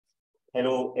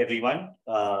Hello, everyone.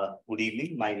 Good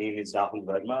evening. My name is Rahul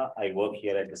Verma. I work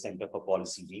here at the Center for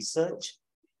Policy Research.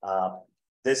 Uh,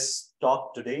 this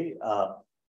talk today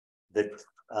with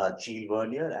Jill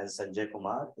Vernier and Sanjay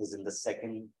Kumar is in the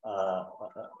second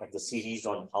of the series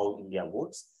on how India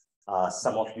votes.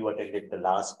 Some of you attended the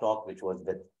last talk, which was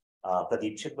with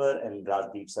Pradeep Chibber and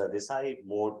Rajdeep Sardesai,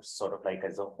 more sort of like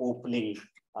as an opening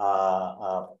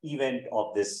event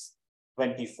of this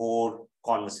 24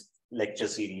 lecture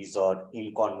series or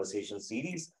in conversation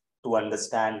series to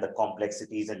understand the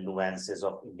complexities and nuances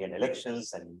of Indian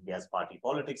elections and India's party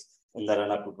politics in the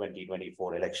run-up to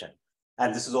 2024 election.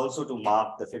 And this is also to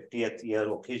mark the 50th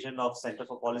year occasion of Center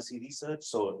for Policy Research.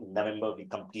 So in November, we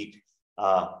complete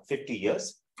 50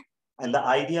 years. And the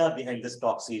idea behind this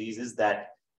talk series is that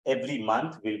every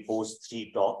month we'll host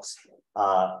 3 talks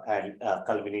and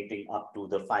culminating up to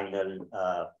the final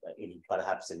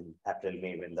perhaps in April,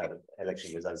 May, when the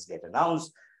election results get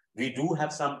announced. We do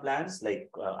have some plans, like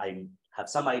I have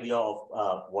some idea of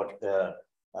what the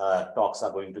talks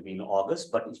are going to be in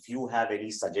August, but if you have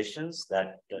any suggestions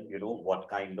that, what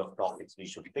kind of topics we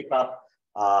should pick up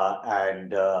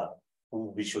and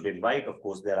who we should invite. Of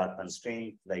course, there are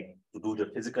constraints, like to do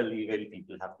the physical event,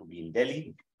 people have to be in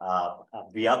Delhi.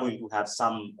 We are going to have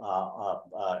some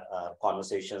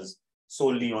conversations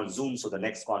solely on Zoom. So the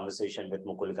next conversation with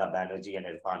Mukulika Banerjee and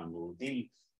Irfan Nuruddin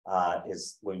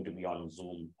is going to be on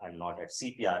Zoom and not at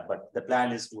CPR. But the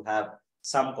plan is to have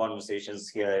some conversations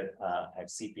here at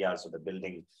CPR, so the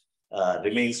building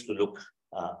remains to look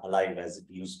alive as it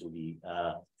used to be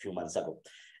a few months ago.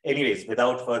 Anyways,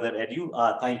 without further ado,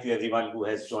 thank you everyone who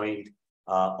has joined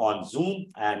on Zoom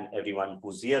and everyone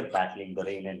who's here battling the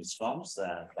rain and storms.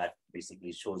 That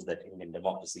basically shows that Indian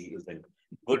democracy is in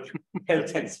good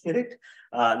health and spirit.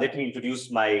 Let me introduce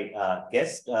my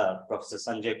guest, Professor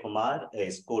Sanjay Kumar,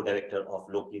 is co-director of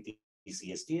Lokniti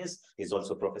CSTS. He's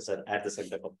also professor at the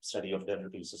Center for Study of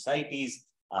Developing Societies.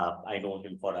 I know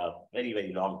him for a very,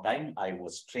 very long time. I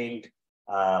was trained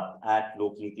at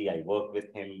Lokniti. I worked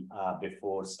with him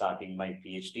before starting my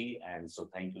PhD. And so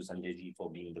thank you, Sanjay ji,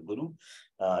 for being the guru.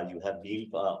 You have been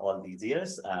all these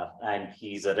years. And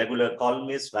he's a regular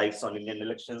columnist, writes on Indian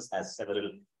elections, has several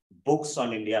books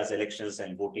on India's elections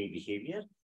and voting behavior.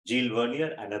 Jill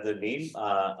Vernier, another name.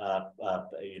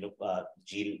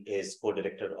 Jill is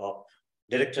co-director of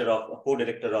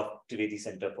Trivedi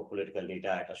Center for Political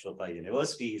Data at Ashoka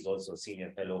University. He's also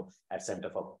senior fellow at Center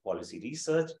for Policy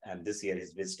Research, and this year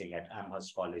he's visiting at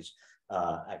Amherst College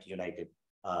at United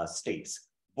States.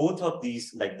 Both of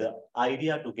these, like the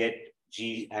idea to get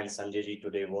Jill and Sanjay ji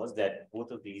today was that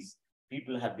both of these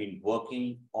people have been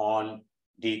working on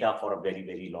data for a very,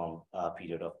 very long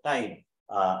period of time.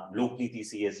 Lokniti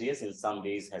CSTS in some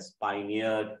ways has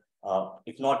pioneered,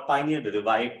 if not pioneered,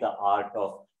 revived the art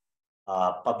of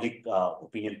public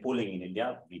opinion polling in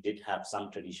India. We did have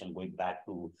some tradition going back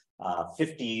to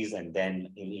 50s, and then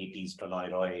in 80s,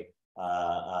 Trinoy Roy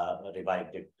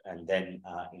revived it. And then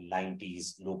in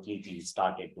 90s, Lokniti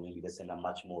started doing this in a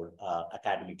much more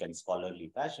academic and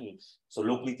scholarly fashion. So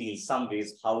Lokniti in some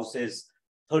ways houses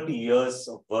 30 years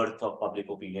of worth of public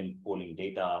opinion polling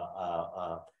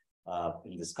data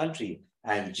in this country.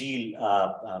 And Jill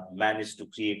managed to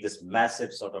create this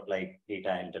massive sort of like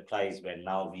data enterprise where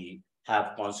now we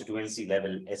have constituency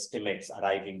level estimates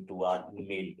arriving to our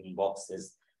email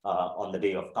inboxes on the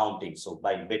day of counting. So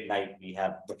by midnight, we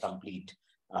have the complete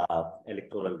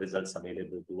electoral results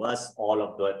available to us. All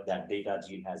of that data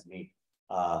Jill has made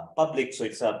public. So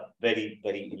it's a very,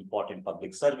 very important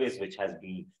public service, which has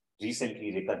been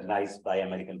recently recognized by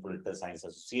American Political Science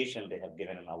Association. They have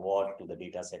given an award to the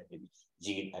data set with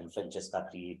Jill and Francesca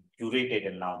curated,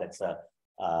 and now that's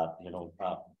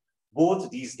both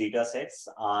these data sets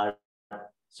are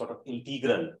sort of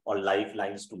integral or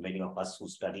lifelines to many of us who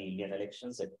study Indian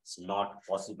elections. It's not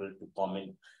possible to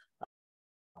comment,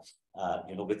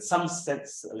 with some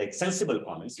sense, like sensible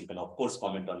comments. You can, of course,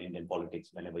 comment on Indian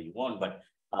politics whenever you want, but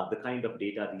the kind of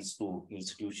data these two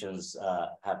institutions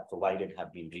have provided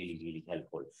have been really, really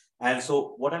helpful. And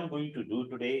so what I'm going to do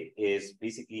today is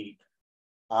basically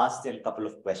ask them a couple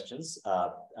of questions.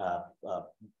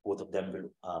 Both of them will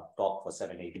talk for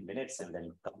 7-8 minutes, and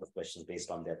then a couple of questions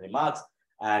based on their remarks.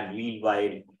 And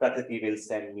meanwhile, Prakriti will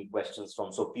send me questions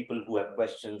from, so people who have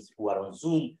questions who are on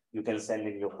Zoom, you can send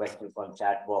in your questions on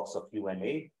chat box or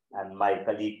Q&A, and my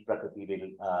colleague Prakriti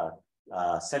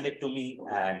will send it to me,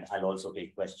 and I'll also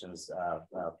take questions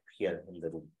here in the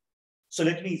room. So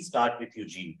let me start with you,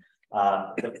 Jean.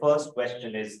 The first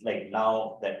question is, like,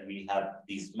 now that we have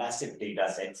these massive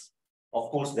data sets, of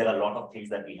course, there are a lot of things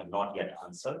that we have not yet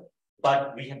answered,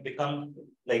 but we have become,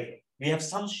 like, we have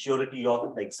some surety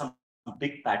of, like, some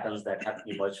big patterns that have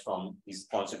emerged from these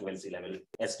constituency level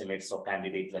estimates or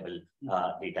candidate level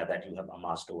data that you have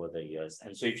amassed over the years.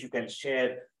 And so if you can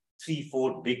share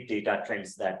 3-4 big data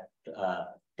trends that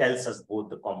tells us both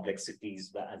the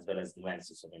complexities as well as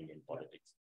nuances of Indian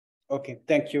politics. Okay,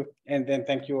 thank you. And then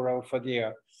thank you, Rahul, for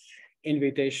the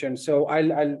invitation. So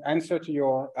I'll answer to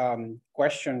your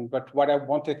question, but what I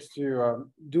wanted to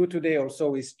do today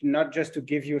also is not just to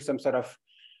give you some sort of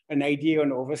an idea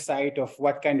and oversight of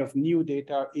what kind of new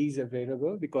data is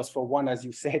available, because for one, as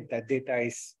you said, that data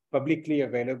is publicly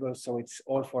available, so it's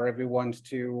all for everyone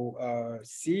to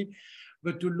see,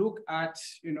 but to look at,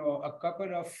 a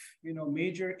couple of,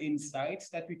 major insights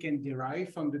that we can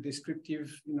derive from the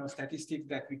descriptive, statistics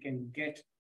that we can get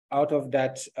out of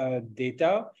that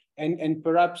data, and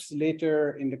perhaps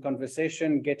later in the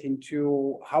conversation get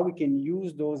into how we can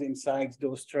use those insights,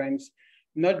 those trends,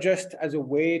 not just as a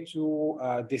way to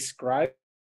describe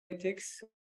politics,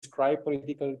 describe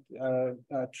political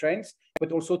trends,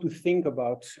 but also to think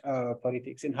about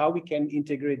politics and how we can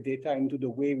integrate data into the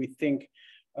way we think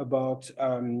about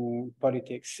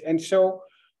politics. And so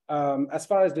as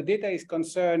far as the data is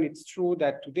concerned, it's true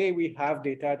that today we have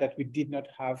data that we did not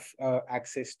have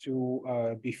access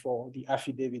to before. The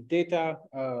affidavit data,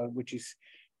 which is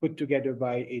put together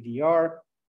by ADR,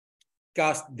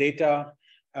 caste data,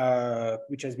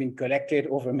 which has been collected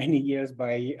over many years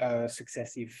by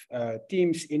successive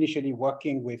teams, initially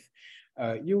working with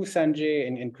you, Sanjay,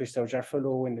 and Christophe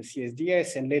Jaffalo and the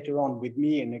CSDS, and later on with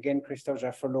me, and again, Christophe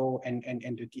Jaffalo and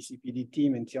the TCPD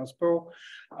team and Sciences Po.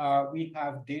 We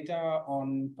have data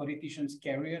on politicians'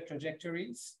 career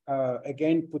trajectories,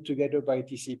 again, put together by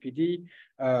TCPD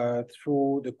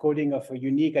through the coding of a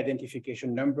unique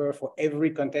identification number for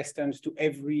every contestant to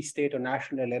every state or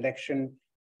national election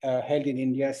held in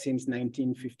India since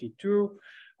 1952.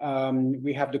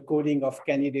 We have the coding of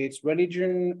candidates'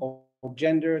 religion or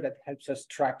gender that helps us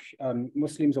track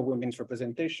Muslims or women's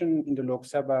representation in the Lok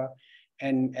Sabha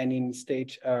and in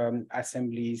state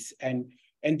assemblies. And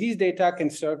these data can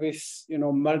service,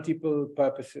 multiple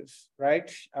purposes,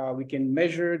 right? We can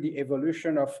measure the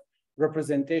evolution of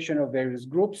representation of various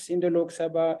groups in the Lok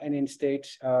Sabha and in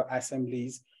state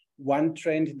assemblies. One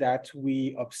trend that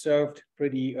we observed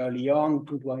pretty early on,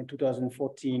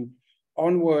 2014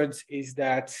 onwards, is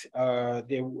that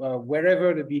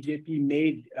wherever the BJP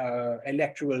made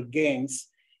electoral gains,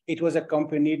 it was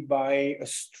accompanied by a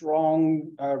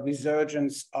strong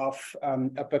resurgence of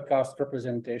upper caste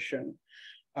representation.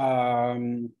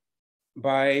 By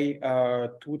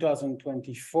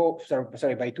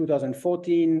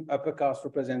 2014, upper caste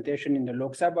representation in the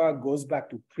Lok Sabha goes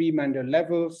back to pre-Mandal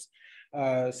levels.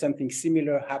 Something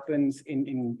similar happens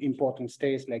in important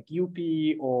states like UP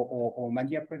or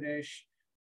Madhya Pradesh.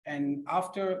 And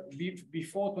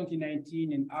before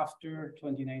 2019 and after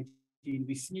 2019,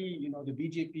 we see, the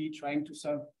BJP trying to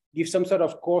give some sort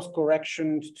of course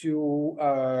correction to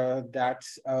that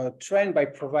trend by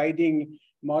providing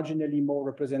marginally more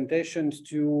representations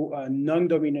to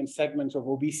non-dominant segments of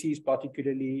OBCs,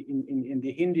 particularly in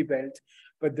the Hindi belt.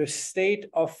 But the state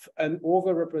of an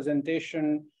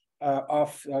over-representation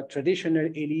of traditional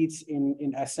elites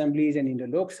in assemblies and in the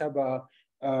Lok Sabha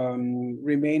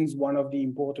remains one of the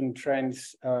important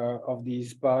trends of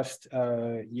these past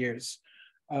years.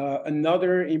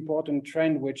 Another important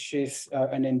trend, which is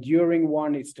an enduring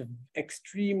one, is the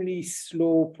extremely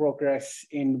slow progress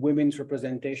in women's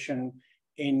representation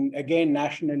again,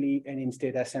 nationally and in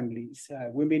state assemblies.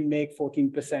 Women make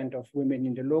 14% of women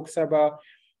in the Lok Sabha,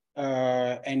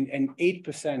 and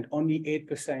 8%, only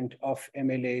 8% of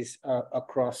MLAs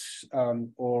across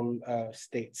all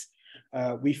states.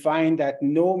 We find that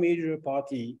no major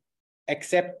party,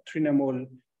 except Trinamool,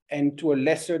 and to a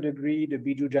lesser degree, the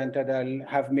Biju Janata Dal,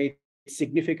 have made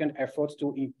significant efforts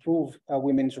to improve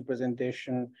women's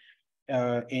representation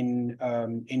in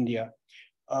India.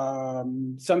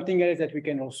 Something else that we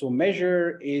can also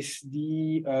measure is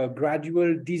the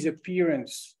gradual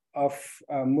disappearance of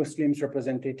Muslims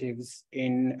representatives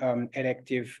in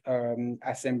elective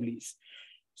assemblies.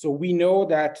 So we know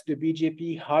that the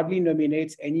BJP hardly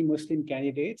nominates any Muslim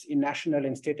candidates in national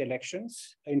and state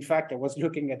elections. In fact, I was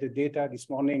looking at the data this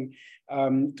morning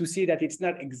to see that it's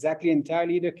not exactly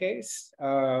entirely the case.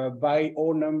 By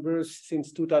all numbers,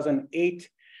 since 2008,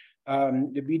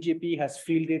 the BJP has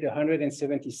fielded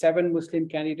 177 Muslim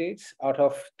candidates out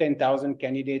of 10,000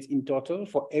 candidates in total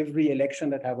for every election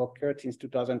that have occurred since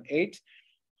 2008.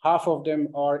 Half of them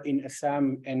are in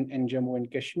Assam and Jammu and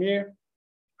Kashmir.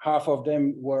 Half of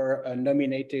them were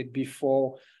nominated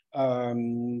before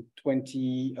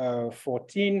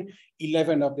 2014.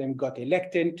 11 of them got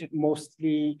elected,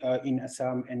 mostly in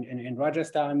Assam and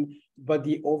Rajasthan, but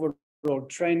the overall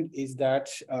trend is that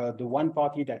the one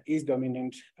party that is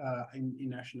dominant in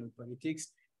national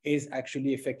politics is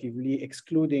actually effectively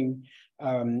excluding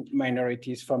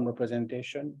minorities from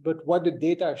representation. But what the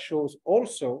data shows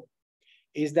also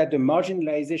is that the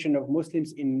marginalization of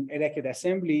Muslims in elected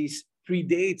assemblies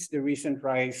predates the recent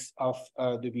rise of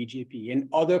the BJP, and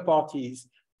other parties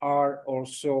are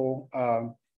also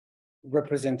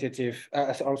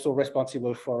also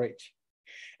responsible for it.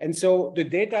 And so the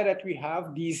data that we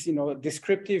have, these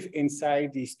descriptive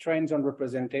insight, these trends on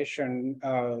representation,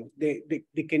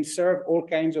 they can serve all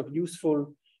kinds of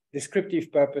useful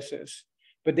descriptive purposes,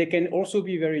 but they can also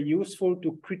be very useful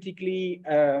to critically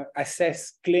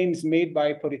assess claims made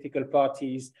by political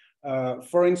parties,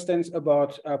 for instance,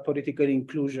 about political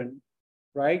inclusion,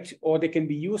 right? Or they can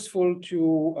be useful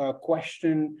to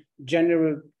question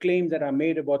general claims that are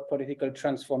made about political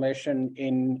transformation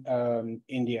in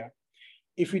India.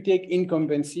 If we take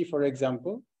incumbency, for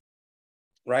example,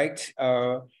 right?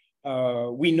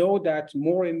 We know that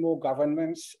more and more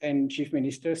governments and chief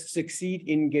ministers succeed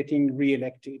in getting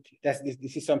re-elected.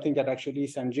 This is something that actually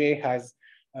Sanjay has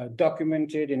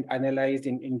documented and analyzed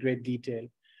in great detail.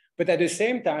 But at the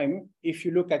same time, if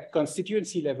you look at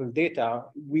constituency level data,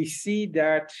 we see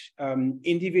that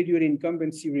individual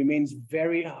incumbency remains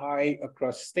very high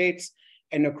across states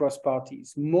and across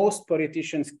parties. Most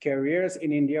politicians' careers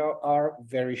in India are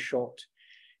very short.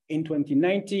 In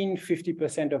 2019,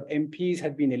 50% of MPs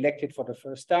had been elected for the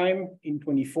first time. In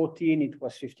 2014, it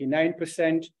was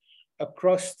 59%.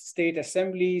 Across state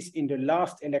assemblies in the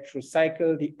last electoral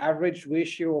cycle, the average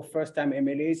ratio of first-time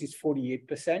MLAs is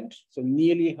 48%, so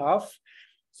nearly half.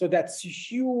 So that's a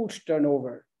huge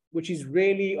turnover, which is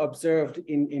rarely observed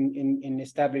in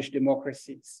established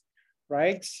democracies,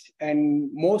 right?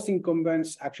 And most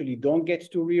incumbents actually don't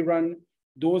get to rerun.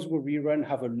 Those who rerun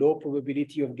have a low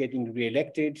probability of getting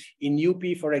re-elected. In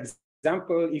UP, for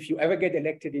example, if you ever get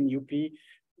elected in UP,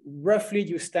 roughly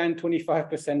you stand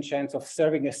 25% chance of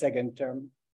serving a second term,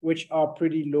 which are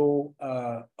pretty low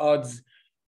odds,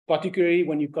 particularly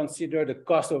when you consider the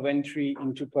cost of entry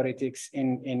into politics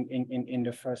in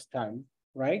the first time,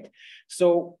 right?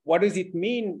 So what does it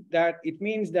mean? That it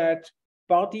means that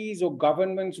parties or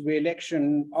governments'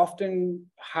 re-election often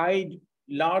hide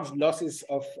large losses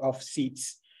of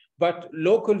seats. But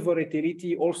local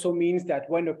volatility also means that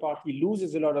when a party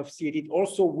loses a lot of seats, it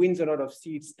also wins a lot of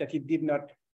seats that it did not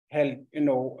held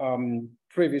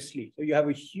previously. So you have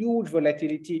a huge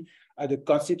volatility at the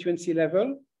constituency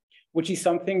level, which is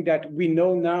something that we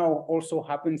know now also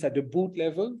happens at the booth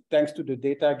level, thanks to the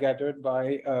data gathered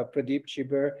by Pradeep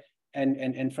Chibber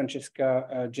and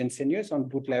Francesca Jensenius on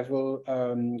booth level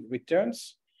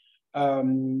returns.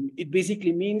 It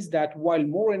basically means that while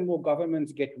more and more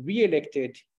governments get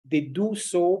re-elected, they do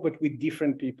so, but with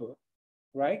different people,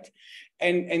 right?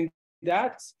 And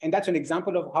that's an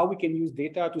example of how we can use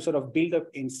data to sort of build up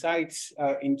insights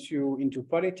into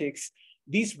politics.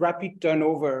 This rapid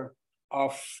turnover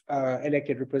of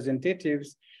elected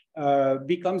representatives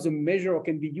becomes a measure, or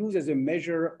can be used as a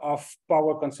measure of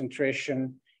power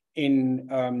concentration in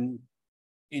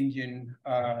Indian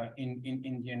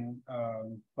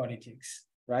politics,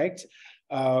 right?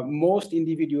 Most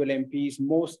individual MPs,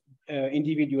 most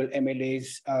individual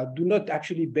MLAs do not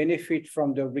actually benefit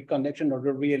from the reconnection or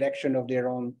the re-election of their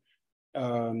own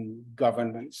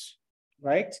governments,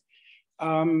 right?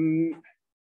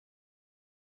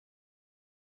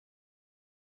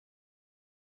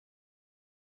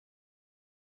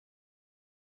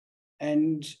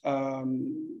 And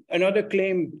another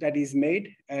claim that is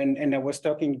made, and I was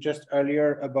talking just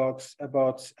earlier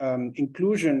about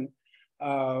inclusion.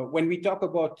 When we talk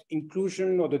about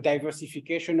inclusion or the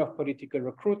diversification of political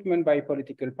recruitment by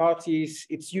political parties,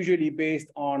 it's usually based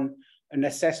on an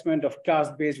assessment of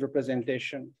caste-based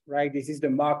representation, right? This is the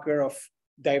marker of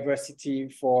diversity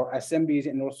for assemblies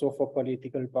and also for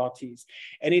political parties.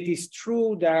 And it is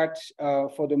true that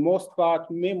for the most part,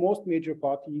 most major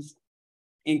parties,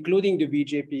 including the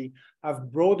BJP,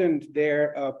 have broadened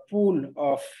their pool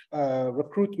of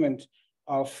recruitment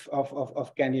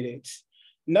of candidates,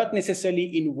 not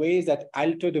necessarily in ways that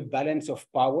alter the balance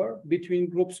of power between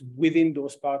groups within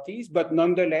those parties, but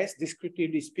nonetheless,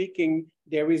 descriptively speaking,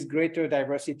 there is greater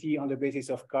diversity on the basis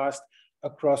of caste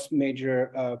across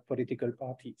major political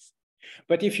parties.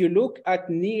 But if you look at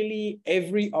nearly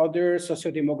every other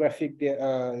socio-demographic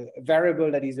variable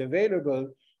that is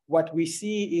available, what we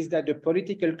see is that the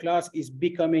political class is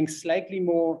becoming slightly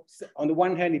more, on the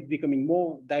one hand, it's becoming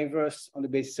more diverse on the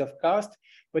basis of caste,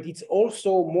 but it's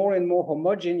also more and more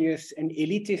homogeneous and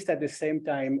elitist at the same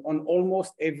time on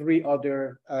almost every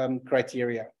other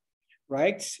criteria,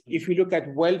 right? If you look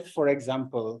at wealth, for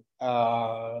example,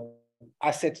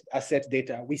 asset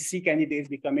data. We see candidates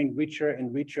becoming richer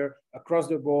and richer across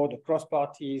the board, across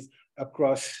parties,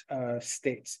 across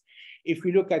states. If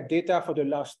we look at data for the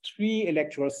last 3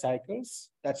 electoral cycles,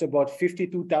 that's about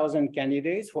 52,000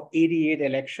 candidates for 88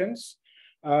 elections.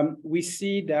 We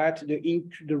see that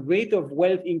the rate of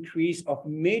wealth increase of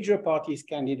major parties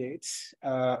candidates,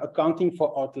 accounting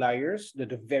for outliers,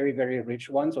 the very, very rich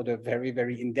ones or the very,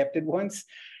 very indebted ones,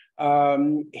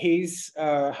 is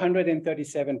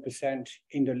 137%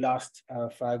 in the last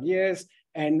 5 years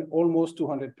and almost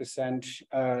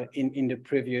 200% in the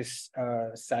previous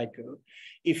cycle.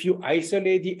 If you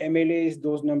isolate the MLAs,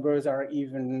 those numbers are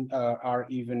even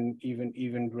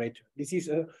greater. This is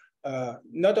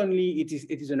not only it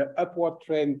is an upward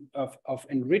trend of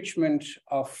enrichment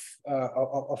of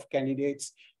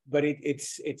candidates, but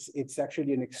it's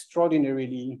actually an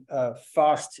extraordinarily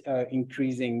fast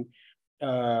increasing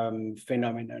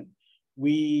phenomenon.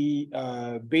 We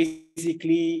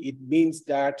basically, it means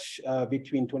that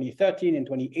between 2013 and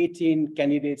 2018,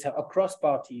 candidates across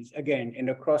parties, again, and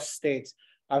across states,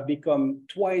 have become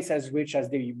twice as rich as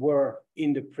they were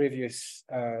in the previous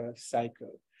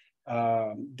cycle,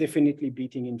 definitely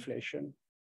beating inflation.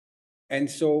 And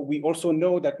so we also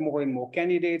know that more and more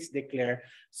candidates declare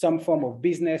some form of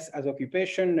business as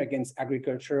occupation against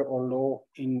agriculture or law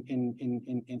in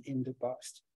the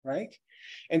past, right?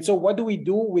 And so what do we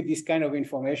do with this kind of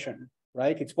information,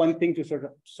 right? It's one thing to sort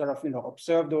of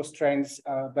observe those trends,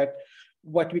 but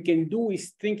what we can do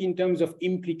is think in terms of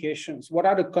implications. What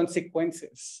are the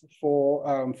consequences for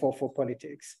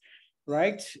politics,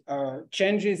 right?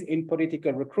 Changes in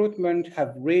political recruitment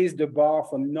have raised the bar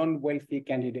for non-wealthy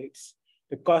candidates.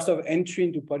 The cost of entry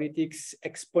into politics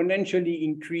exponentially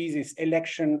increases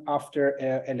election after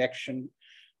election.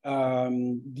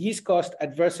 These costs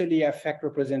adversely affect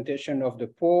representation of the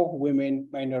poor, women,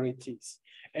 minorities.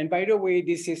 And by the way,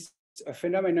 this is a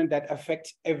phenomenon that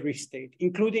affects every state,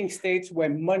 including states where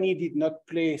money did not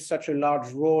play such a large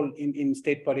role in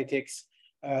state politics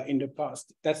in the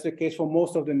past. That's the case for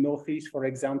most of the Northeast, for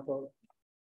example.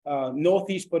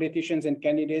 Northeast politicians and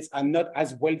candidates are not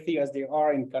as wealthy as they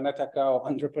are in Karnataka or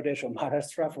Andhra Pradesh or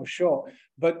Maharashtra for sure,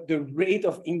 but the rate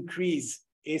of increase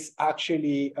is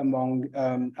actually among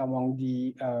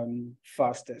the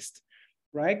fastest,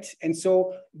 right? And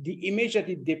so the image that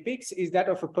it depicts is that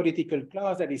of a political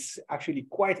class that is actually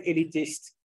quite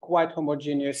elitist, quite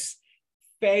homogeneous,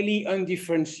 fairly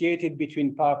undifferentiated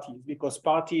between parties, because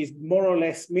parties, more or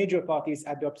less, major parties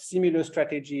adopt similar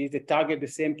strategies, they target the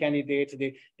same candidates,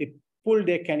 they pull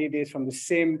their candidates from the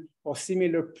same or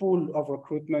similar pool of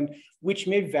recruitment, which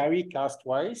may vary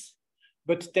caste-wise,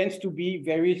 but tends to be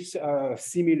very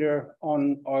similar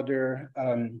on other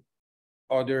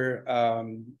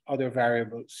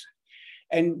variables.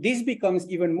 And this becomes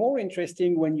even more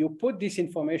interesting when you put this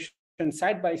information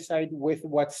side by side with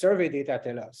what survey data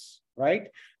tell us, right?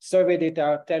 Survey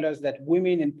data tell us that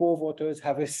women and poor voters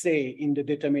have a say in the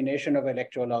determination of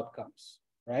electoral outcomes,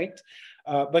 right?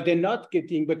 But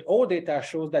all data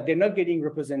shows that they're not getting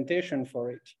representation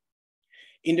for it.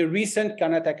 In the recent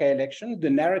Karnataka election, the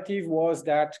narrative was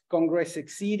that Congress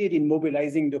succeeded in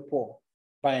mobilizing the poor,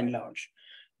 by and large.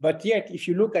 But yet, if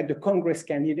you look at the Congress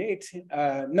candidates,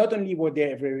 not only were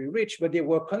they very rich, but they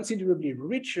were considerably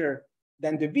richer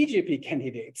than the BJP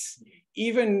candidates.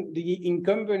 Even the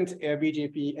incumbent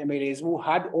BJP MLAs who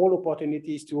had all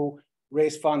opportunities to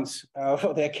raise funds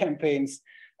for their campaigns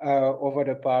over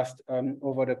the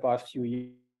past few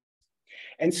years.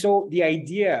 And so the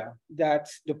idea that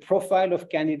the profile of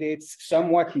candidates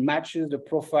somewhat matches the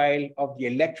profile of the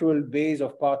electoral base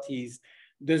of parties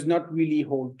does not really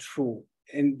hold true.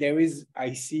 And there is,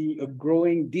 I see, a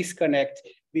growing disconnect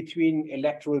between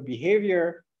electoral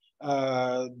behavior,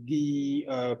 the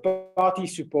party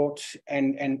support,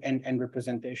 and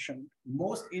representation.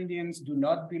 Most Indians do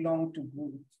not belong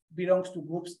to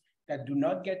groups that do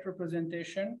not get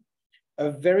representation. A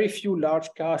very few large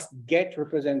castes get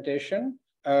representation.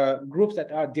 Groups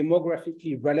that are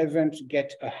demographically relevant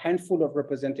get a handful of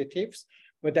representatives,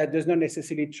 but that does not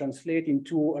necessarily translate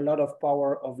into a lot of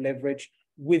power of leverage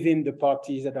within the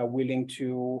parties that are willing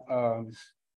to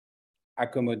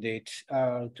accommodate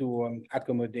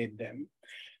them.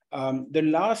 The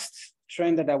last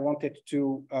trend that I wanted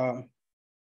to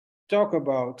talk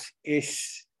about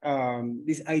is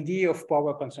this idea of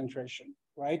power concentration.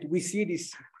 Right? We see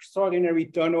this extraordinary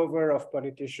turnover of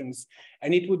politicians,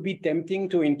 and it would be tempting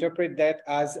to interpret that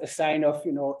as a sign of,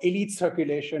 elite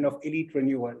circulation, of elite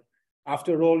renewal.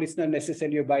 After all, it's not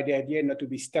necessarily a bad idea not to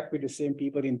be stuck with the same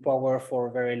people in power for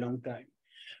a very long time.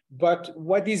 But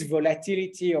what this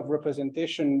volatility of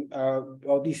representation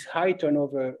or this high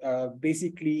turnover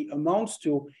basically amounts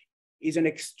to is an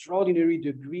extraordinary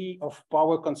degree of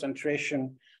power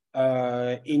concentration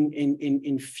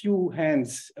in few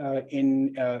hands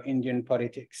in Indian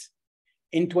politics.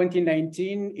 In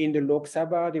 2019, in the Lok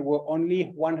Sabha, there were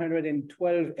only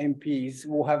 112 MPs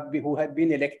who had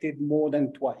been elected more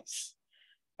than twice.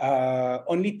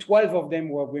 Only 12 of them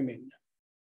were women.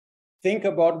 Think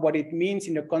about what it means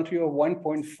in a country of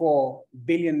 1.4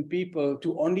 billion people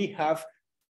to only have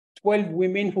 12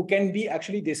 women who can be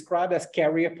actually described as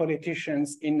career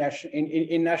politicians in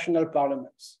national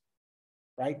parliaments,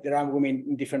 right? There are women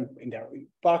in their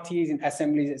parties, in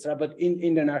assemblies, etc., but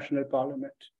in the national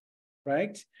parliament,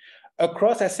 right?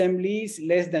 Across assemblies,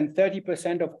 less than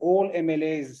 30% of all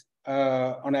MLAs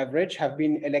on average have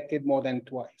been elected more than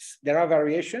twice. There are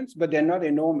variations, but they're not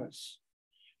enormous.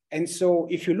 And so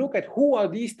if you look at who are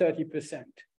these 30%,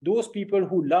 those people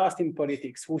who last in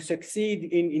politics, who succeed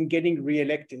in getting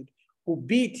reelected, who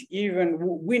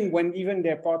win when even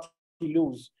their party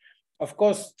lose. Of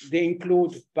course, they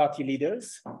include party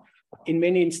leaders. In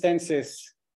many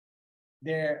instances,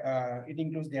 it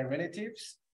includes their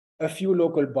relatives, a few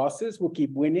local bosses who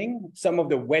keep winning, some of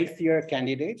the wealthier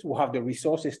candidates who have the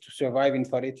resources to survive in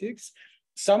politics.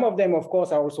 Some of them, of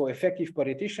course, are also effective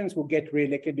politicians who get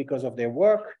reelected because of their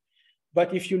work.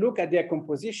 But if you look at their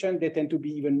composition, they tend to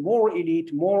be even more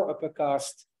elite, more upper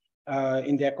caste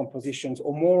in their compositions,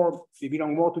 or they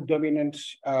belong more to dominant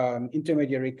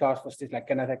intermediary caste for states like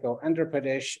Karnataka or Andhra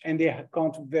Pradesh, and they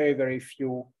count very, very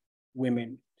few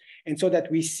women. And so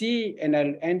that we see, and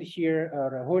I'll end here,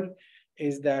 Rahul,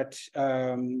 is that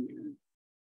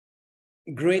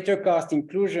greater caste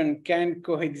inclusion can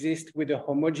coexist with a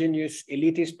homogeneous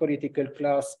elitist political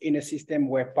class in a system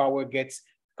where power gets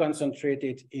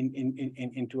concentrated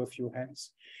into a few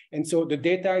hands. And so the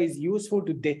data is useful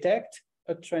to detect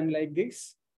a trend like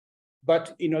this,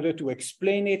 but in order to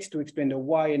explain it, to explain the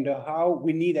why and the how,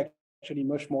 we need actually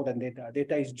much more than data.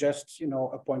 Data is just,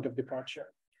 a point of departure.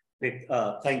 Great.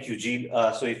 Thank you, Jean.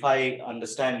 So if I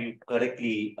understand you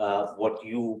correctly, what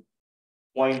you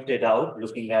pointed out,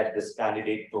 looking at this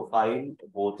candidate profile,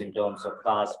 both in terms of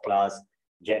caste, class,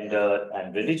 gender,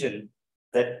 and religion,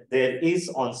 that there is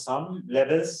on some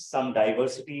levels, some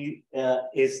diversity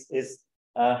is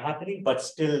happening, but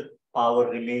still power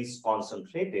remains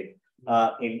concentrated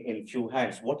in few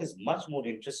hands. What is much more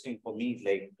interesting for me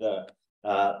is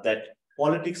that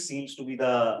politics seems to be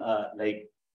the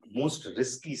most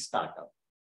risky startup,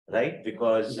 right?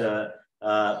 Because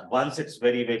once it's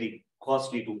very, very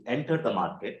costly to enter the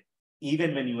market,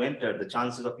 even when you enter, the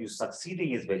chances of you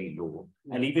succeeding is very low.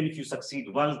 And even if you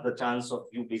succeed once, the chance of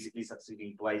you basically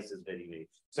succeeding twice is very, very.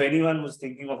 So anyone who's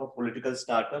thinking of a political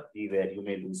startup, beware, you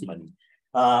may lose money.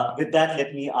 With that,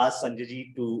 let me ask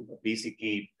Sanjay to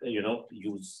basically,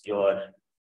 use your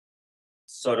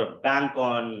sort of bank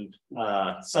on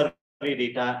survey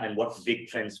data and what big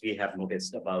trends we have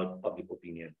noticed about public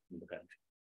opinion in the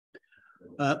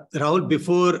country. Rahul,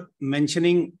 before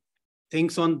mentioning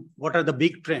things on what are the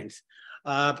big trends,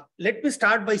 let me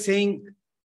start by saying,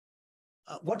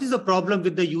 what is the problem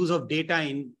with the use of data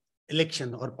in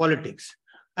election or politics?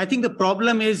 I think the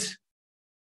problem is,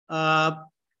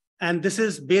 and this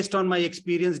is based on my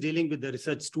experience dealing with the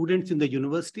research students in the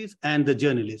universities and the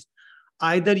journalists,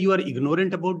 either you are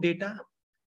ignorant about data,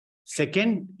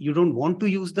 second, you don't want to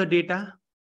use the data,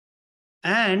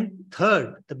 and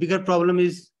third, the bigger problem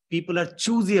is people are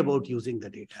choosy about using the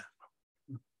data.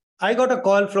 I got a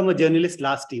call from a journalist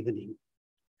last evening,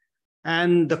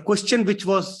 and the question which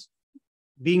was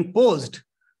being posed,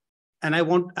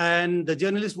 and the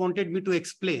journalist wanted me to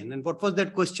explain. And what was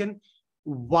that question?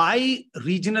 Why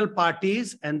regional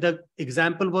parties, and the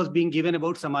example was being given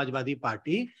about Samajwadi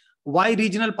Party, why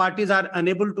regional parties are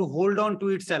unable to hold on to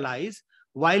its allies,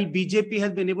 while BJP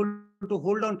has been able to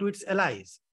hold on to its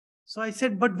allies. So I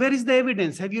said, but where is the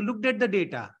evidence? Have you looked at the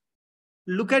data?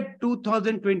 Look at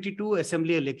 2022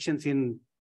 assembly elections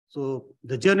so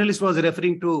the journalist was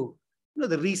referring to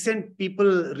the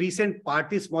recent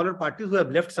parties, smaller parties who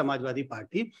have left Samajwadi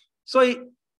Party. So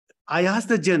I asked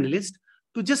the journalist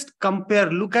to just compare,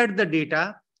 look at the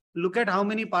data, look at how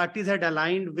many parties had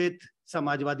aligned with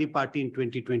Samajwadi Party in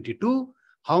 2022,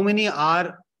 how many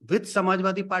are with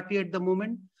Samajwadi Party at the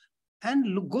moment,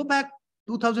 and go back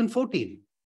 2014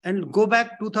 and go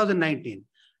back 2019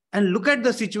 and look at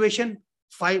the situation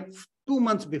 2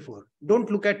 months before. Don't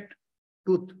look at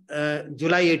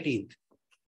July 18th.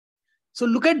 So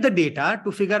look at the data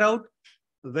to figure out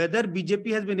whether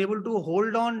BJP has been able to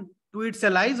hold on to its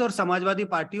allies or Samajwadi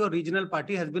Party or regional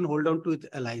party has been hold on to its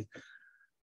allies.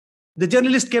 The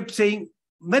journalist kept saying,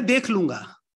 "Main dekh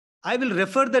lunga. I will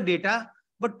refer the data,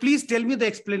 but please tell me the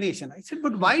explanation." I said,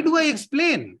 "But why do I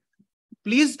explain?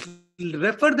 Please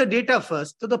refer the data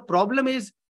first. So the problem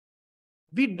is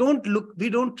we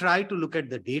don't try to look at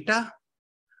the data.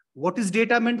 What is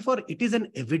data meant for? It is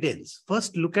an evidence.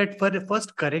 First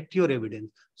correct your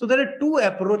evidence. So there are two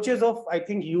approaches of, I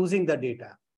think, using the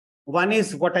data. One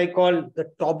is what I call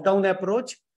the top-down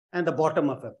approach and the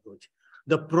bottom-up approach.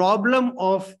 The problem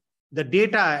of the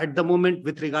data at the moment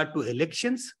with regard to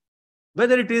elections,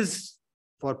 whether it is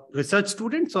for research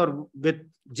students or with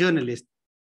journalists,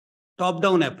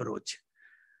 top-down approach.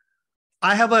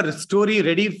 I have a story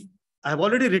ready. I have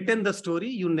already written the story.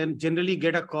 You generally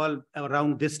get a call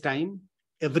around this time.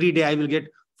 Every day I will get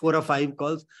 4 or 5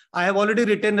 calls. I have already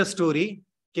written a story.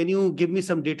 Can you give me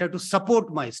some data to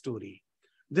support my story?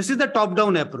 This is the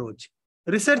top-down approach.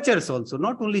 Researchers also,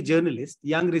 not only journalists,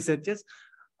 young researchers.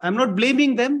 I'm not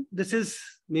blaming them. This is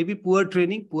maybe poor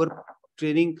training.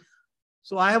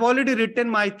 So I have already written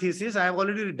my thesis. I have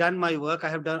already done my work. I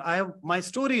have my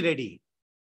story ready.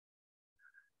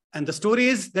 And the story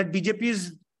is that BJP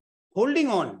is holding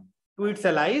on to its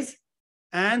allies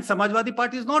and Samajwadi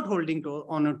Party is not holding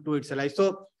on to its allies.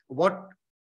 So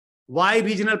why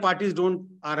regional parties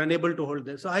are unable to hold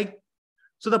this?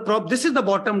 This is the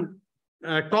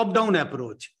top-down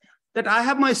approach, that I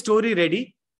have my story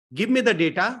ready. Give me the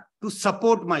data to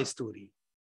support my story.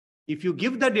 If you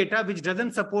give the data which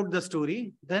doesn't support the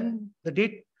story, then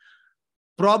the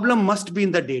problem must be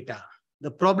in the data.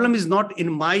 The problem is not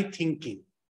in my thinking.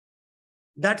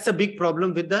 That's a big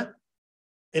problem with the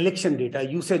election data,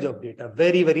 usage of data,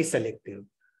 very, very selective.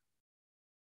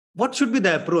 What should be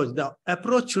the approach? The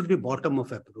approach should be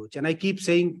bottom-up approach. And I keep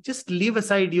saying, just leave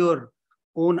aside your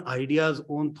own ideas,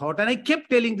 own thought. And I kept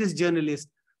telling this journalist,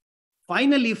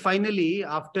 finally,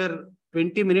 after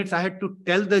 20 minutes, I had to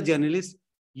tell the journalist,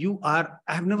 I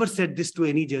have never said this to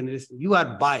any journalist, you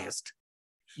are biased.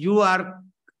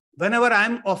 Whenever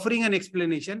I'm offering an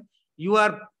explanation, you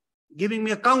are giving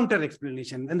me a counter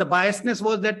explanation. And the biasness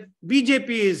was that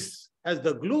BJP has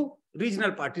the glue,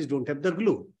 regional parties don't have the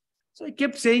glue. So I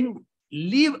kept saying,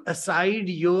 leave aside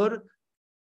your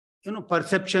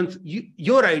perceptions,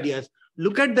 your ideas.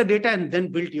 Look at the data and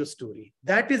then build your story.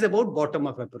 That is about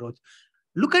bottom-up approach.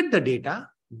 Look at the data,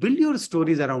 build your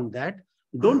stories around that.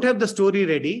 Don't have the story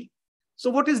ready. So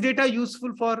what is data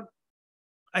useful for?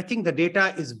 I think the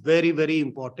data is very, very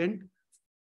important.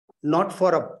 Not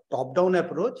for a top-down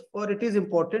approach, or it is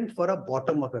important for a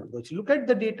bottom-up approach. Look at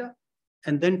the data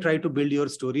and then try to build your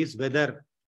stories, whether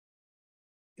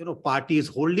party is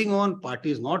holding on, party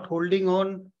is not holding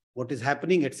on, what is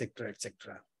happening, etc.,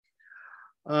 etc.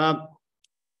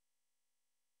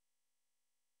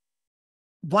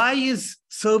 Why is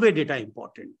survey data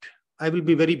important? I will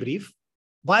be very brief.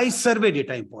 Why is survey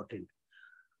data important?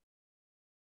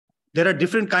 There are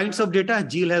different kinds of data.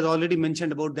 Jill has already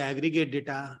mentioned about the aggregate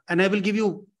data. And I will give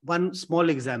you one small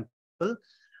example.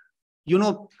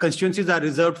 Constituencies are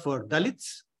reserved for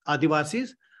Dalits, Adivasis,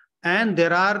 and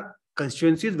there are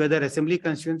constituencies, whether assembly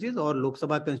constituencies or Lok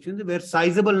Sabha constituencies, where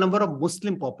sizable number of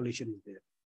Muslim population is there.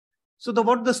 So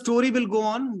what the story will go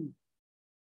on,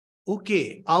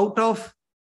 okay, out of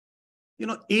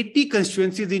 80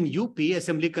 constituencies in UP,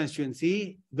 assembly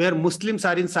constituency, where Muslims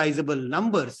are in sizable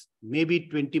numbers, maybe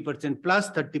 20%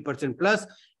 plus, 30% plus,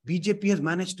 BJP has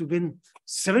managed to win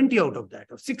 70 out of that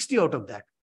or 60 out of that.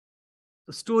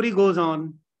 The story goes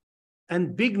on,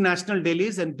 and big national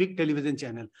dailies and big television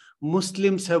channel.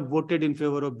 Muslims have voted in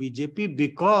favor of BJP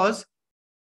because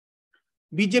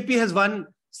BJP has won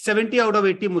 70 out of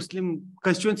 80 Muslim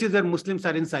constituencies where Muslims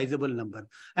are in sizable number.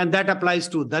 And that applies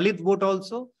to Dalit vote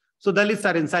also. So Dalits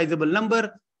are in sizable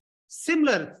number.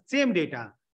 Similar, same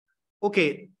data.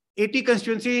 Okay, 80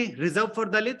 constituency reserved for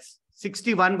Dalits,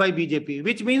 61 by BJP,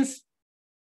 which means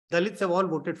Dalits have all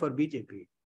voted for BJP.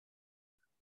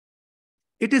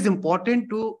 It is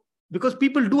important because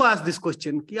people do ask this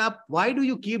question, why do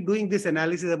you keep doing this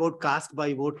analysis about caste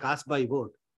by vote, caste by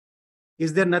vote?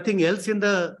 Is there nothing else in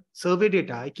the survey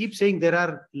data? I keep saying there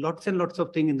are lots and lots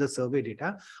of things in the survey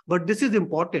data, but this is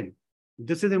important.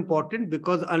 This is important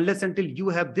because unless until you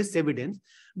have this evidence,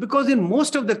 because in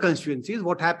most of the constituencies,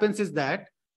 what happens is that,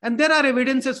 and there are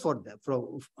evidences for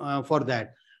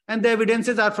that, and the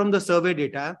evidences are from the survey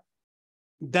data,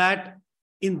 that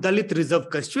in Dalit reserved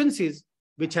constituencies,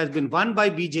 which has been won by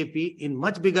BJP in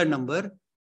much bigger number,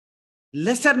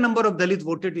 lesser number of Dalits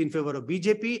voted in favor of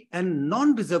BJP, and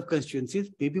non-reserved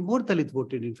constituencies, maybe more Dalits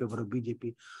voted in favor of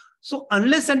BJP. So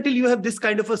unless until you have this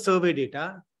kind of a survey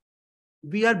data,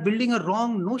 we are building a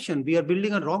wrong notion. We are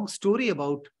building a wrong story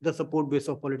about the support base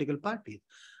of political parties.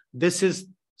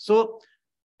 So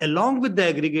along with the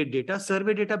aggregate data,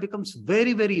 survey data becomes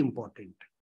very, very important.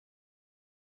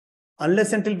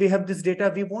 unless until we have this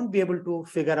data, we won't be able to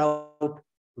figure out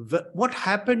what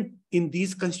happened in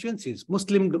these constituencies,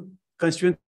 Muslim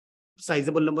constituencies,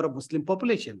 sizable number of Muslim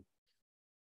population.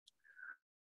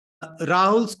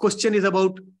 Rahul's question is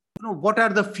about, what are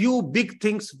the few big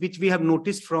things which we have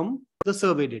noticed from the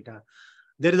survey data?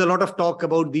 There is a lot of talk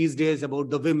about these days about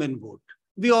the women vote.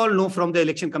 We all know from the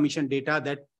Election Commission data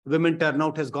that women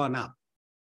turnout has gone up.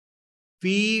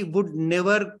 We would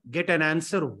never get an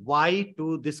answer why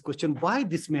to this question, why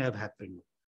this may have happened.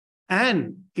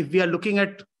 And if we are looking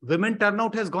at women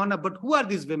turnout has gone up, but who are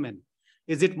these women?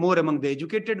 Is it more among the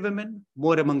educated women,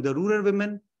 more among the rural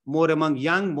women, more among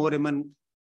young, more among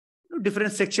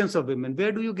different sections of women?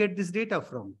 Where do you get this data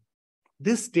from?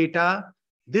 This data,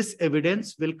 this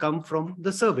evidence will come from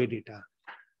the survey data.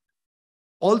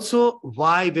 Also,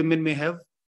 why women may have,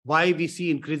 why we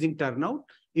see increasing turnout.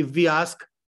 If we ask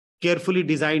carefully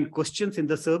designed questions in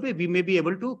the survey, we may be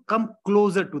able to come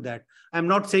closer to that. I'm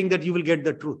not saying that you will get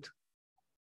the truth.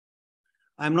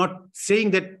 I'm not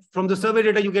saying that from the survey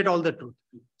data you get all the truth.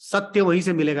 Satya wahi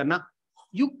se milega na.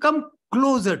 You come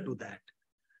closer to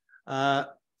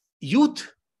that.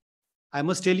 Youth, I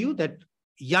must tell you that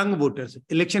young voters,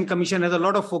 Election Commission has a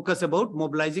lot of focus about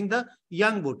mobilizing the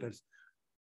young voters.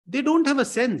 They don't have a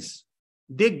sense.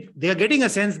 They are getting a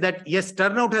sense that yes,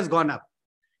 turnout has gone up.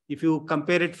 If you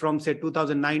compare it from say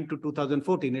 2009 to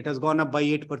 2014, it has gone up by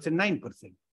 8%,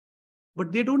 9%.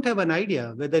 But they don't have an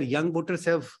idea whether young voters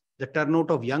have, the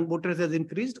turnout of young voters has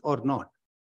increased or not.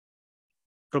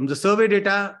 From the survey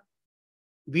data,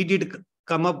 we did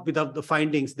come up with the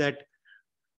findings that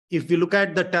if we look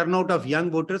at the turnout of young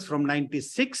voters from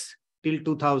 96 till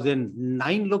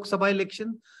 2009 Lok Sabha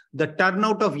election, the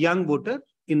turnout of young voters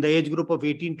in the age group of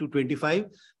 18 to 25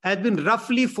 has been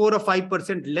roughly 4 or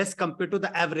 5% less compared to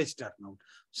the average turnout.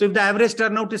 So if the average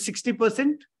turnout is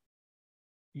 60%,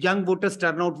 young voters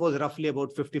turnout was roughly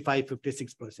about 55,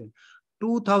 56%.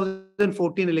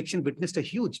 2014 election witnessed a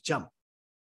huge jump.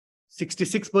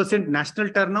 66% national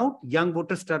turnout, young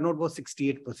voters turnout was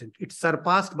 68%. It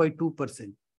surpassed by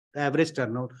 2%, the average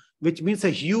turnout, which means a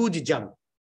huge jump.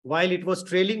 While it was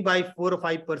trailing by 4 or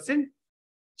 5%,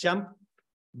 jump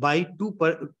by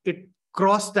 2%, it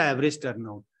crossed the average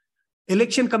turnout.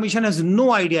 Election Commission has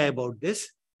no idea about this.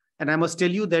 And I must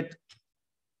tell you that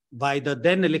by the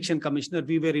then election commissioner,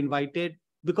 we were invited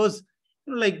because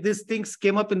like these things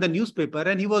came up in the newspaper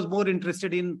and he was more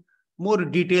interested in more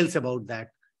details about that.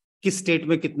 Kis state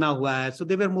mein kitna hua hai. So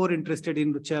they were more interested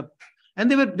in which,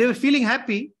 and they were feeling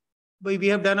happy, but we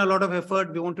have done a lot of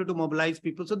effort. We wanted to mobilize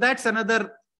people. So that's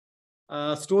another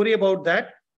story about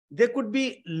that. There could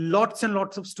be lots and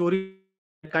lots of stories.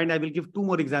 I will give 2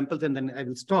 more examples and then I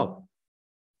will stop.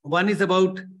 One is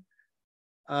about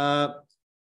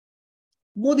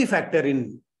Modi factor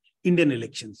in Indian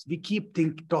elections. We keep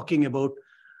talking about,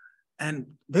 and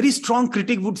very strong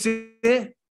critic would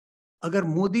say, अगर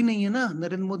मोदी नहीं है ना,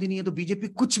 नरेंद्र मोदी नहीं है तो BJP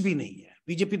कुछ भी नहीं है,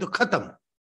 बीजेपी तो खत्म.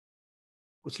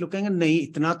 कुछ लोग कहेंगे नहीं,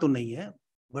 इतना तो नहीं है,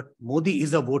 but Modi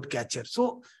is a vote catcher.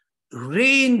 So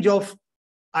range of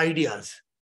ideas.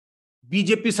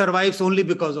 BJP survives only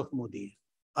because of Modi.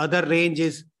 Other range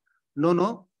is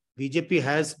no, BJP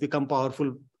has become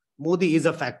powerful, Modi is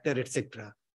a factor,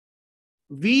 etc.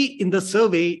 We in the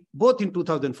survey, both in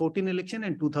 2014 election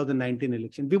and 2019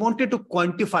 election, we wanted to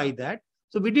quantify that.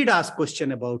 So we did ask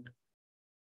question about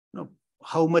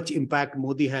how much impact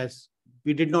Modi has.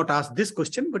 We did not ask this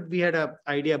question, but we had an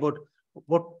idea about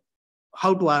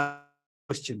how to ask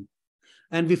question.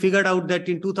 And we figured out that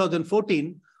in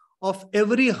 2014, of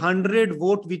every 100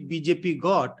 votes which BJP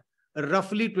got,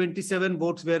 roughly 27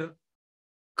 votes were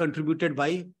contributed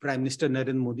by Prime Minister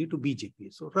Narendra Modi to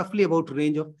BJP. So roughly about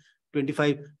range of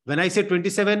 25. When I say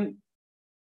 27,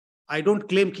 I don't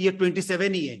claim कि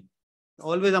 27 ही है.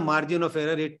 Always a margin of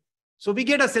error. So we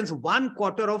get a sense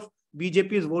 1/4 of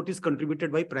BJP's vote is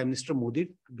contributed by Prime Minister Modi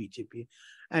to BJP.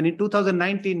 And in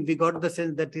 2019, we got the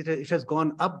sense that it has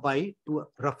gone up to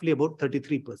roughly about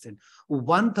 33%.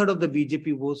 1/3 of the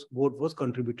BJP vote was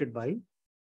contributed by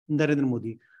Narendra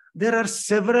Modi. There are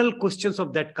several questions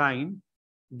of that kind,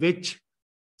 which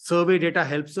survey data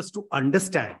helps us to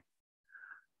understand,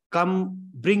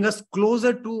 bring us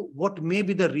closer to what may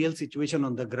be the real situation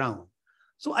on the ground.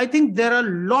 So I think there are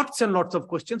lots and lots of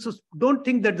questions. So don't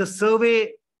think that the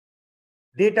survey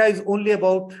data is only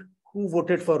about who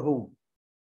voted for whom.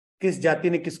 Kis jati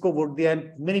ne kisko vote diya,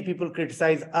 and many people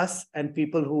criticize us and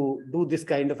people who do this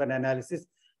kind of an analysis.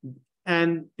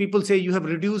 And people say you have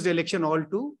reduced election all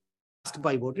to cast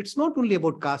by vote. It's not only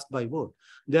about cast by vote.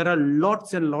 There are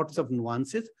lots and lots of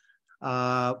nuances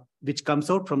which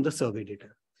comes out from the survey data.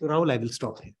 So Rahul, I will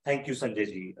stop here. Thank you, Sanjay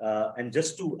ji. And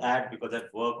just to add, because I've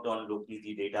worked on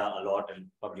Lokniti data a lot and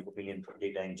public opinion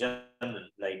data in general,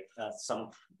 like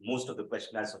most of the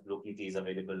questionnaires of Lokniti is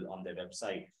available on their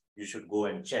website. You should go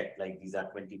and check, like these are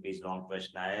 20-page long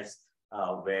questionnaires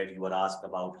where you are asked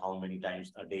about how many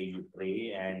times a day you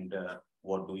pray and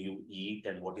what do you eat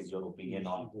and what is your opinion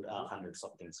on hundreds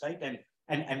of things, right?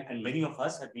 And many of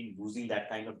us have been using that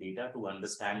kind of data to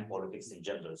understand politics in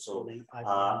general. So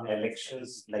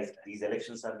elections, like these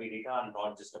election survey data are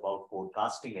not just about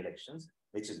forecasting elections,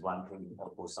 which is one thing,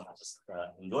 of course, some of us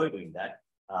enjoy doing that.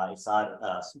 It's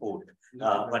our sport.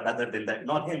 But other than that,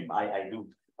 not him, I do.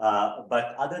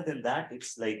 But other than that,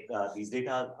 it's like these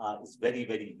data is very,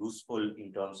 very useful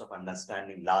in terms of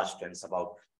understanding large trends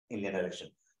about Indian election.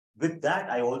 With that,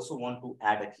 I also want to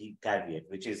add a key caveat,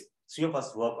 which is three of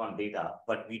us work on data,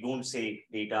 but we don't say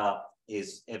data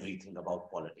is everything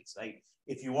about politics, right?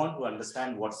 If you want to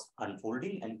understand what's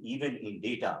unfolding, and even in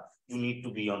data, you need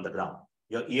to be on the ground.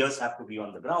 Your ears have to be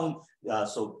on the ground.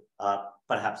 So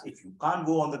perhaps if you can't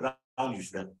go on the ground, you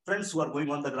should have friends who are going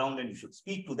on the ground and you should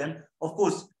speak to them. Of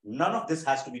course, none of this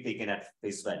has to be taken at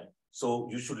face value. So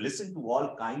you should listen to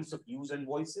all kinds of views and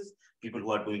voices. People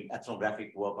who are doing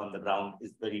ethnographic work on the ground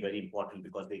is very, very important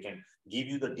because they can give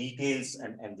you the details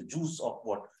and the juice of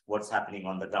what's happening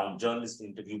on the ground. Journalists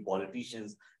interview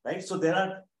politicians, right? So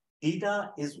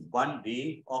data is one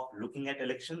way of looking at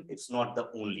election. It's not the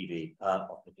only way of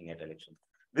looking at election.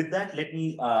 With that, let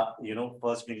me,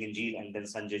 first bring in Ji and then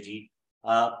Sanjay ji.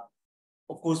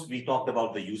 Of course, we talked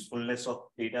about the usefulness of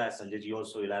data, as Sanjay ji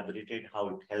also elaborated, how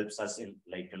it helps us in,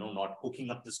 not cooking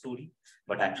up the story,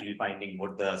 but actually finding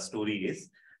what the story is.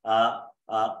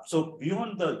 So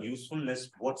beyond the usefulness,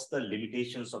 what's the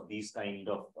limitations of these kind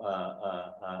of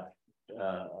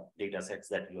data sets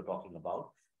that you're talking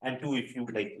about? And two, if you,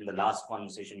 like in the last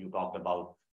conversation, you talked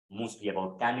about mostly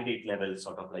about candidate level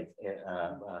sort of like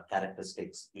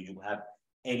characteristics. Do you have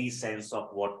any sense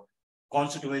of what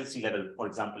constituency level, for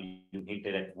example, you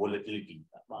hinted at volatility.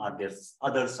 Are there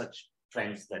other such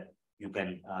trends that you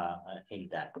can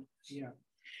hint at? Yeah.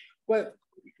 Well,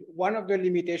 one of the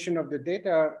limitation of the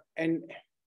data, and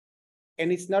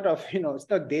it's not it's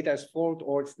not data's fault,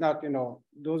 or it's not,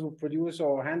 those who produce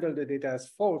or handle the data's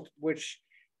fault, which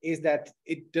is that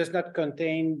it does not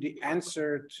contain the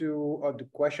answer to the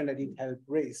question that it helped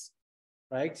raise,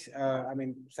 right? I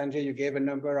mean, Sanjay, you gave a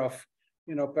number of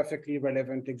perfectly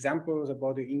relevant examples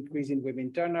about the increase in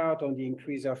women turnout, on the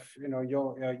increase of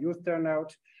your youth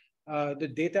turnout. The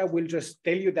data will just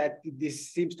tell you that this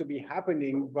seems to be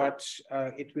happening, but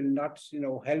it will not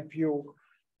help you.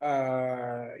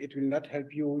 It will not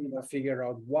help you figure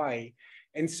out why.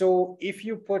 And so if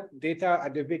you put data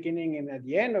at the beginning and at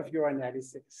the end of your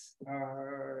analysis,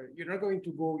 you're not going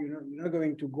to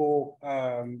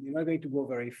go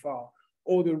very far.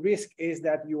 Or the risk is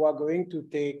that you are going to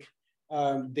take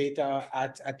data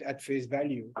at face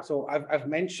value. So I've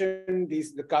mentioned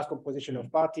the class composition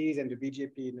of parties and the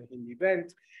BJP in the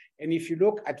event. And if you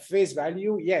look at face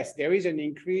value, yes, there is an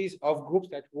increase of groups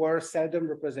that were seldom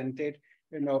represented,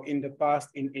 in the past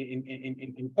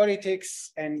in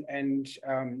politics, and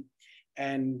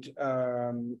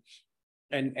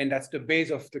that's the base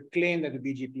of the claim that the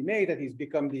BJP made, that it's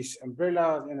become this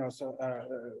umbrella,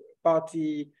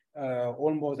 party,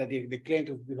 almost that they claim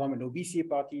to become an OBC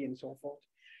party and so forth.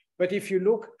 But if you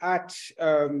look at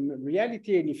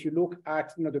reality, and if you look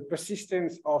at the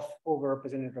persistence of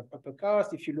overrepresented upper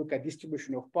caste, if you look at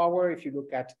distribution of power, if you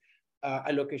look at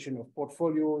allocation of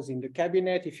portfolios in the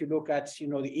cabinet, if you look at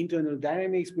the internal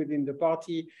dynamics within the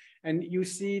party, and you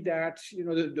see that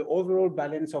the overall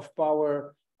balance of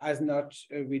power has not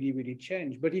really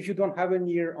changed. But if you don't have an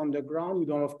ear on the ground,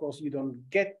 you don't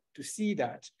get to see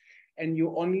that, and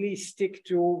you only stick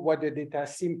to what the data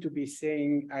seem to be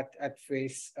saying at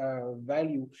face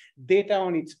value. Data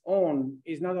on its own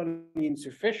is not only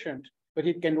insufficient, but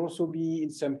it can also be,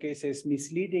 in some cases,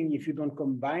 misleading if you don't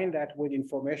combine that with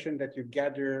information that you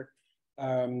gather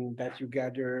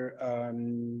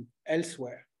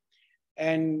elsewhere.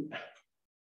 And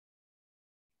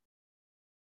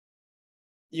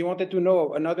you wanted to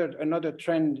know another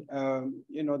trend,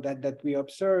 that we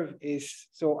observe is,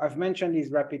 so I've mentioned this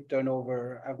rapid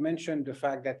turnover. I've mentioned the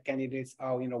fact that candidates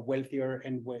are, wealthier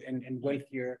and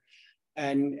wealthier.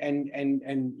 And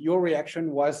your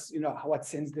reaction was, what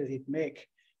sense does it make,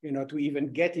 to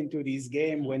even get into this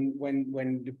game when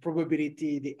the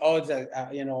probability, the odds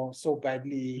are, so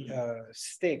badly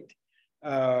staked,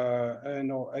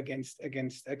 against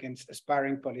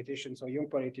aspiring politicians or young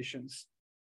politicians.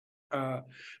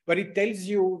 But it tells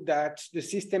you that the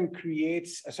system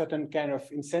creates a certain kind of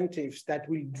incentives that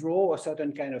will draw a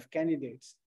certain kind of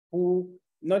candidates. who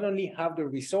not only have the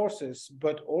resources,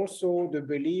 but also the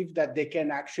belief that they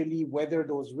can actually weather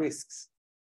those risks,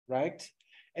 right?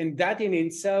 And that in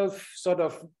itself sort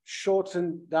of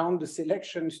shortened down the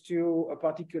selections to a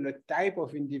particular type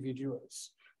of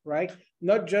individuals, right?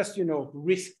 Not just,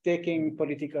 risk-taking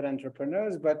political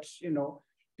entrepreneurs, but,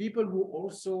 people who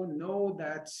also know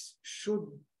that should,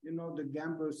 the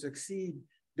gamble succeed,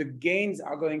 the gains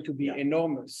are going to be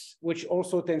enormous, which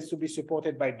also tends to be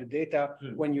supported by the data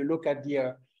when you look at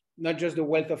the, not just the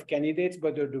wealth of candidates,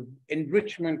 but the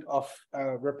enrichment of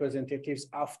representatives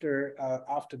after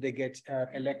they get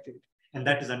elected. And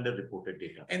that is underreported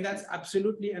data. And that's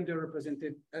absolutely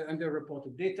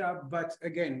underreported data. But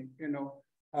again,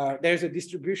 there's a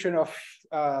distribution of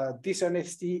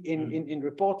dishonesty in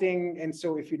reporting. And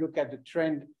so if you look at the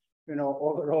trend,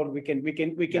 overall, we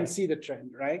can see the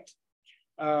trend, right?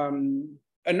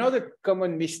 Another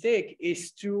common mistake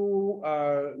is to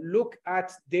look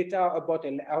at data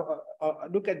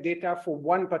for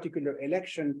one particular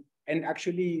election and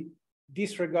actually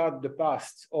disregard the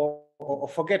past or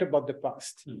forget about the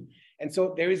past. And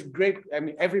so there is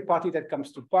every party that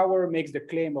comes to power makes the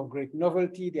claim of great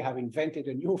novelty. They have invented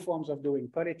a new forms of doing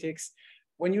politics.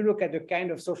 When you look at the kind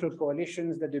of social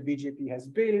coalitions that the BJP has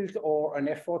built, or an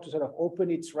effort to sort of open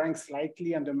its ranks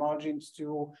slightly on the margins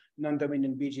to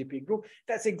non-dominant BJP group,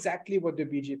 that's exactly what the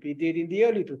BJP did in the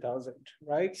early 2000s,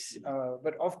 right?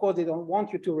 But of course, they don't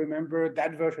want you to remember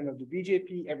that version of the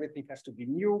BJP. Everything has to be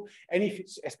new. And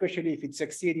especially if it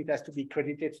succeeds, it has to be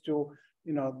credited to,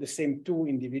 the same two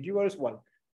individuals. Well,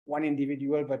 one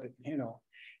individual, but,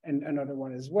 and another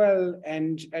one as well.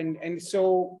 And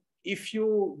so, if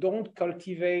you don't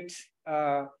cultivate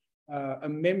a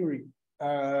memory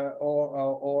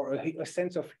or a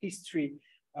sense of history,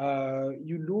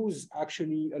 you lose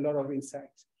actually a lot of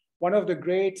insights. One of the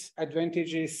great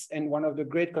advantages and one of the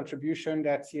great contributions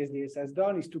that CSDS has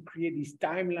done is to create this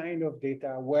timeline of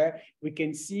data where we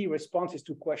can see responses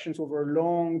to questions over a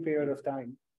long period of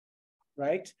time,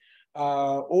 right?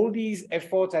 All these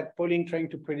efforts at polling trying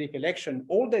to predict election,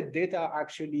 all that data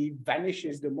actually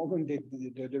vanishes the moment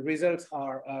the results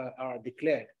are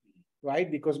declared, right?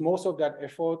 Because most of that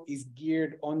effort is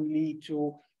geared only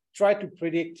to try to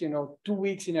predict, 2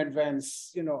 weeks in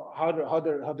advance,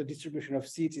 how the distribution of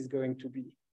seats is going to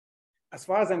be. As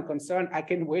far as I'm concerned, I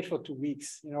can wait for 2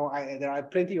 weeks. There are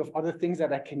plenty of other things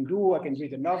that I can do. I can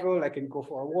read a novel. I can go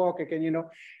for a walk. I can,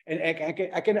 and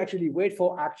I can actually wait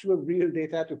for actual real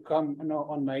data to come,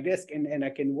 on my desk, and I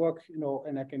can work,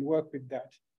 and I can work with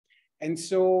that. And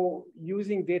so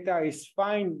using data is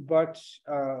fine, but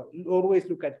always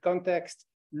look at context.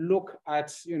 Look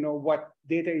at, what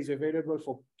data is available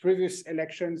for previous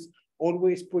elections.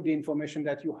 Always put the information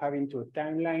that you have into a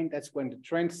timeline. That's when the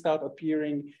trends start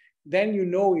appearing. Then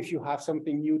if you have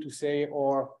something new to say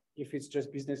or if it's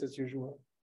just business as usual.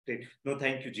 Great. No,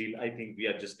 thank you, Jill. I think we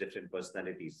are just different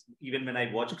personalities. Even when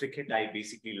I watch cricket, I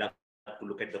basically love to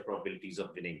look at the probabilities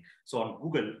of winning. So on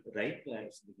Google, right,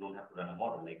 you don't have to run a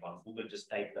model. Like on Google,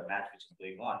 just type the match which is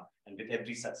going on. And with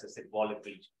every successive ball, it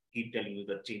will keep telling you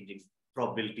the changing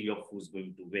probability of who's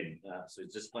going to win. So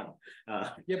it's just fun.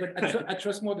 Yeah, but I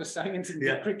trust more the science in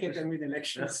cricket than with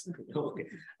elections. Okay.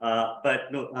 But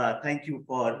no, thank you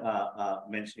for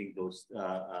mentioning those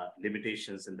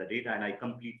limitations in the data. And I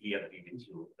completely agree with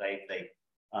you, right? Like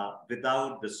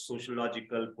without the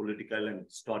sociological, political, and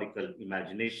historical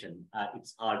imagination,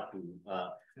 it's hard to,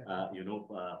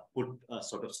 put a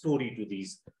sort of story to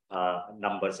these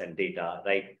numbers and data,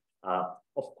 right?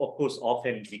 Of course,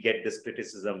 often we get this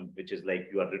criticism, which is like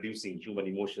you are reducing human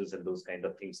emotions and those kind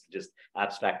of things to just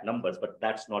abstract numbers, but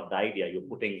that's not the idea. You're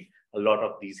putting a lot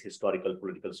of these historical,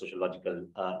 political, sociological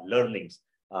learnings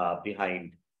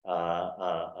behind,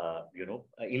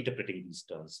 interpreting these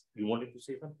terms. You wanted to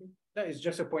say something? That is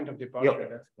just a point of departure.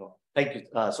 Yeah. No. Thank you.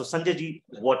 So Sanjay ji,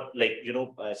 what,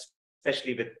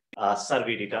 especially with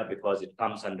survey data, because it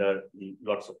comes under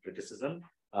lots of criticism.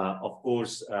 Of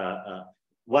course,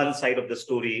 one side of the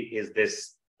story is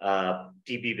this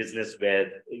TB business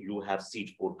where you have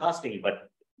seat forecasting, but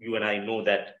you and I know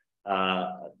that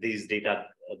these data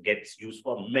gets used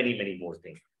for many, many more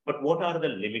things. But what are the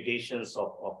limitations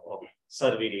of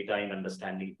survey data in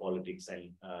understanding politics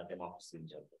and democracy in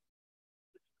general?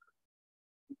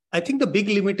 I think the big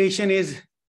limitation is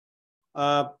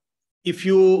if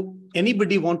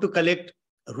anybody want to collect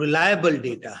reliable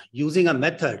data using a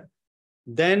method,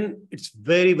 then it's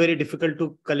very, very difficult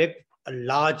to collect a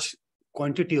large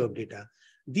quantity of data.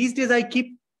 These days, I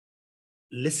keep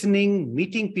listening,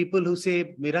 meeting people who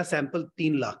say, "Mera sample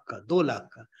 3 lakh ka, 2 lakh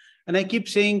ka." And I keep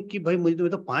saying, "Ki bhai, mujhe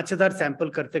to 5,000 sample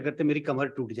karte karte meri kamar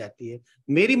toot jati hai."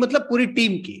 Meri matlab puri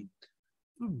team ki.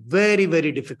 Very,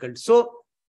 very difficult. So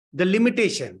the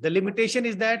limitation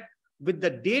is that with the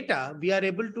data, we are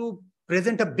able to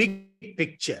present a big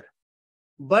picture,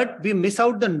 but we miss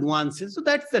out the nuances. So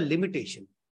that's the limitation.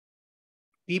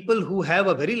 People who have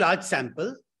a very large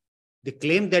sample, they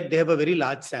claim that they have a very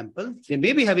large sample. They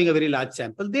may be having a very large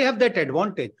sample. They have that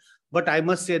advantage. But I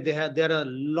must say there are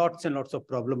lots and lots of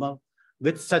problems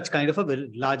with such kind of a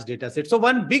very large data set. So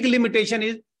one big limitation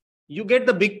is you get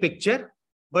the big picture,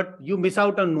 but you miss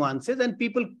out on nuances. And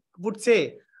people would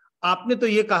say, आपने तो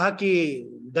ये कहा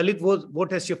कि Dalit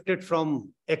vote has shifted from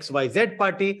XYZ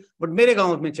party, but मेरे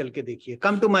गांव में चल के देखिए,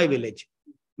 come to my village.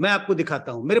 मैं आपको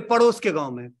दिखाता हूँ, मेरे पड़ोस के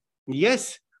गांव में.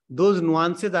 Yes, those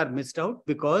nuances are missed out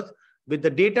because with the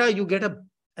data you get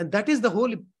and that is the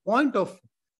whole point of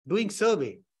doing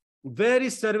survey. Where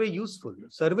is survey useful?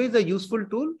 Survey is a useful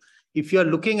tool if you are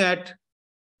looking at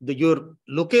your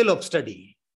locale of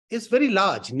study. Is very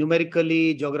large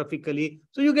numerically, geographically.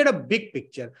 So you get a big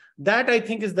picture. That I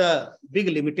think is the big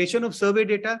limitation of survey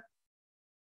data.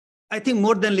 I think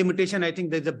more than limitation, I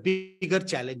think there's a bigger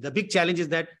challenge. The big challenge is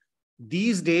that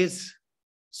these days,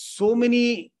 so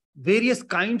many various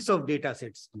kinds of data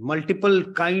sets, multiple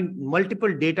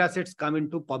data sets come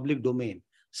into public domain,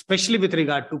 especially with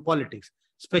regard to politics,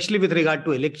 especially with regard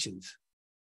to elections.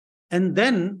 And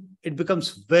then it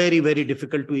becomes very, very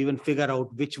difficult to even figure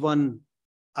out which one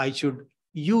I should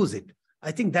use it.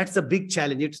 I think that's a big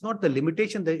challenge. It's not the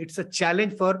limitation, it's a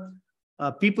challenge for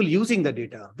people using the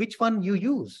data. Which one you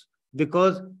use?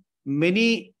 Because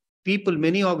many people,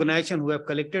 many organizations who have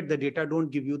collected the data don't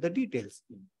give you the details.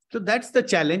 So that's the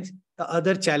challenge. The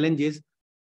other challenge is,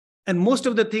 and most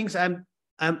of the things I'm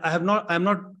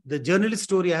not the journalist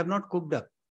story I have not cooked up.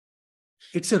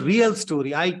 It's a real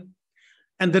story.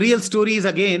 And the real story is,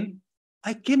 again,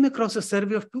 I came across a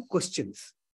survey of 2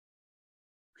 questions.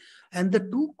 And the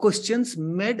 2 questions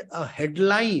made a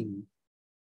headline,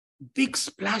 big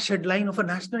splash headline of a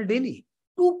national daily.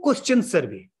 2 question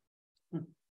survey.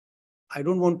 I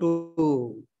don't want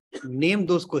to name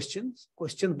those questions.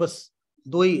 Questions, but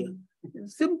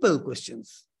simple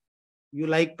questions. You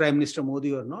like Prime Minister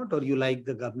Modi or not, or you like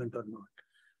the government or not.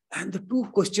 And the 2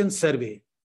 question survey.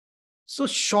 So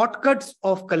shortcuts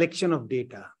of collection of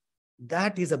data.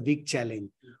 That is a big challenge.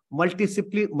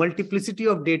 Multiplicity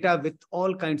of data with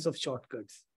all kinds of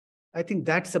shortcuts. I think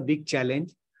that's a big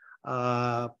challenge,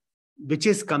 which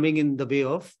is coming in the way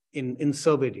of in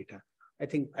survey data. I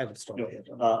think I will stop here.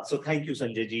 So thank you,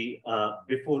 Sanjay ji.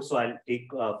 So I'll take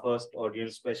first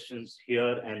audience questions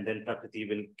here, and then Prakriti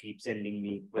will keep sending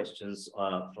me questions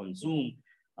from Zoom.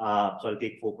 So I'll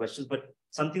take 4 questions, but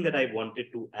something that I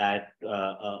wanted to add,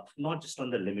 not just on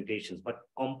the limitations, but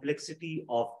complexity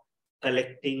of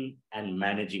collecting and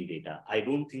managing data. I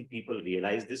don't think people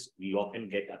realize this. We often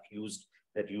get accused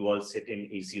that you all sit in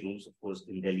AC rooms. Of course,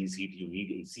 in Delhi's heat, you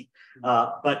need AC.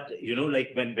 But you know,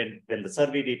 like when the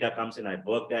survey data comes in, I've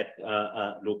worked at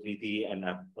Lokniti and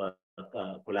I've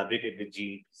collaborated with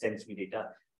G, sends me data.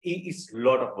 It's a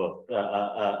lot of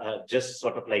work, just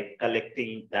sort of like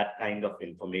collecting that kind of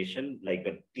information. Like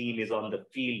a team is on the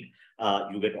field,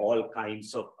 you get all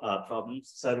kinds of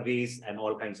problems. Surveys and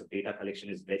all kinds of data collection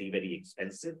is very, very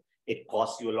expensive. It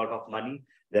costs you a lot of money.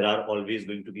 There are always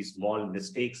going to be small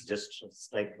mistakes, just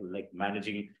like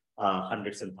managing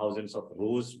hundreds and thousands of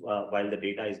rows while the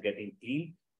data is getting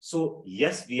clean. So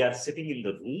yes, we are sitting in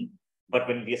the room, but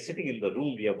when we are sitting in the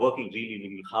room, we are working really,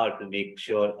 really hard to make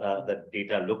sure that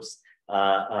data looks,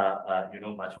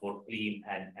 much more clean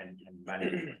and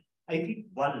managed. I think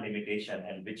one limitation,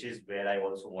 and which is where I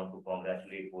also want to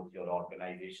congratulate both your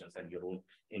organizations and your own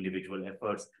individual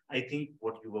efforts. I think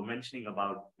what you were mentioning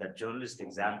about that journalist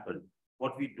example,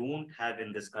 what we don't have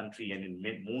in this country and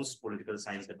in most political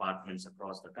science departments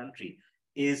across the country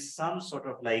is some sort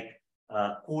of like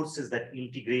courses that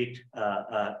integrate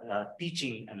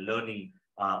teaching and learning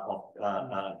of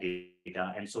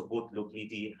data. And so both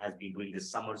Lokniti has been doing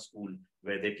this summer school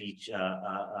where they teach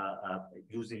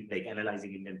using, like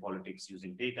analyzing Indian politics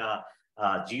using data.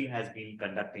 Jill has been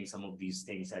conducting some of these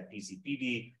things at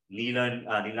TCPD.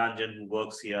 Nilanjan, who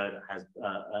works here, has,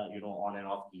 on and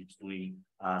off keeps doing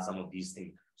some of these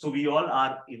things. So we all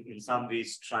are in some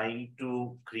ways trying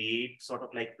to create sort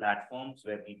of like platforms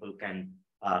where people can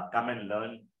come and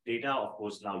learn data. Of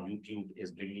course, now YouTube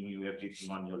is bringing you everything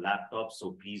on your laptop,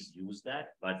 so please use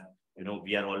that. But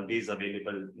we are always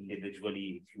available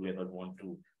individually if you ever want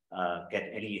to get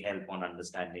any help on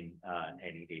understanding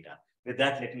any data. With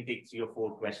that, let me take 3 or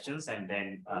 4 questions, and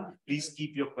then please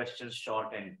keep your questions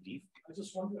short and brief. I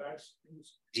just want to add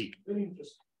something very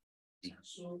interesting.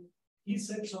 So he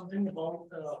said something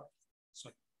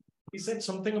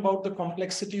about the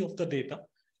complexity of the data.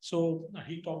 So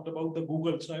he talked about the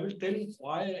Google. So I will tell you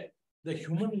why the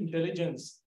human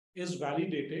intelligence is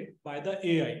validated by the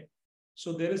AI.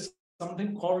 So there is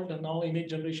something called now image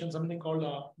generation, something called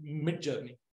mid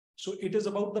journey. So it is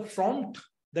about the prompt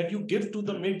that you give to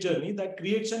the mid journey that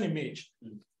creates an image.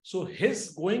 So his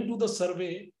going to the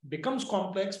survey becomes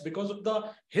complex because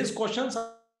of his questions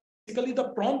are basically the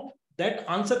prompt that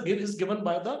answer is given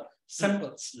by the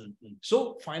samples.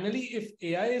 So finally, if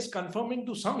AI is confirming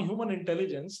to some human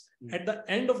intelligence, at the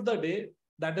end of the day,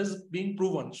 that is being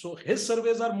proven. So his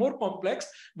surveys are more complex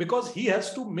because he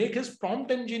has to make his prompt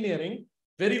engineering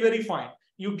very, very fine.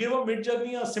 You give a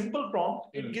mid-journey a simple prompt,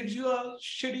 it gives you a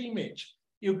shitty image.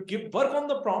 You work on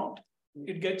the prompt,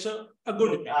 it gets a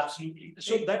good image. Absolutely.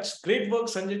 So that's great work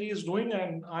Sanjay is doing,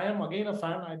 and I am again a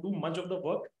fan. I do much of the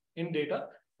work in data,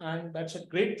 and that's a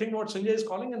great thing what Sanjay is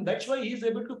calling, and that's why he's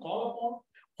able to call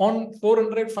upon on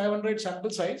 400, 500 sample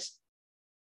size.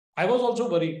 I was also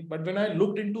worried, but when I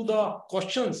looked into the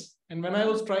questions and when I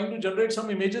was trying to generate some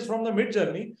images from the mid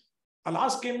journey,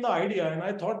 alas came the idea, and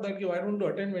I thought that I don't want to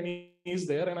attend when he is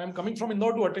there, and I'm coming from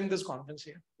Indore to attend this conference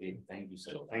here. Great. Thank you,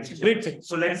 sir. So, Thank you. great thing.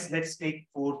 So let's take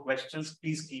 4 questions.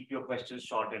 Please keep your questions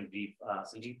short and brief.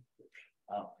 Sanjeev,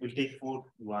 we'll take 4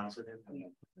 to answer them.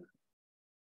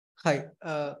 Hi,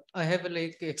 I have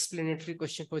a explanatory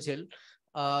question for Jill.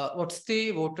 What's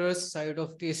the voters' side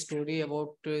of the story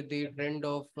about the trend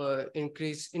of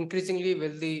increasingly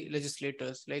wealthy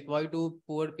legislators? Like, why do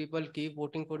poor people keep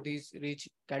voting for these rich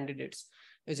candidates?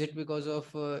 Is it because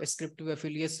of ascriptive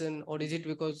affiliation, or is it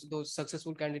because those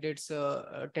successful candidates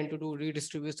tend to do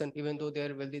redistribution even though they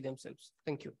are wealthy themselves?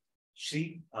 Thank you.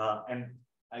 Shri, and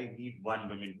I need 1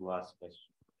 woman to ask questions.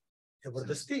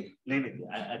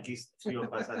 At least 3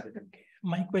 of us are sitting.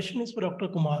 My question is for Dr.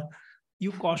 Kumar.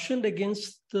 You cautioned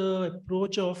against the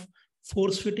approach of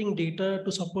force-fitting data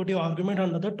to support your argument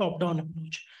under the top-down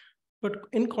approach. But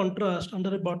in contrast,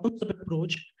 under a bottom-up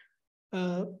approach,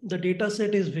 the data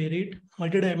set is varied,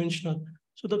 multidimensional.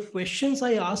 So the questions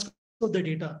I ask of the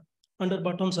data under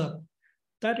bottoms-up,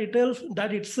 that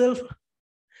itself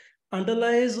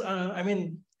underlies,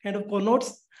 kind of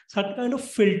connotes certain kind of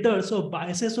filters or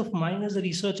biases of mine as a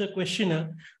researcher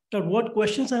questioner, that what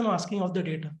questions I'm asking of the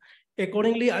data.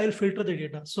 Accordingly, I'll filter the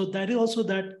data. So that is also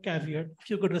that caveat. If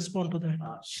you could respond to that.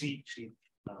 Shri.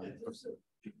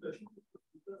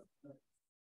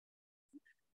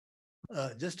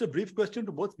 Just a brief question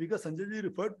to both speakers. Sanjay ji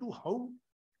referred to how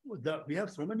we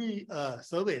have so many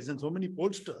surveys and so many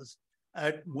pollsters,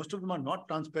 and most of them are not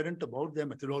transparent about their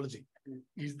methodology.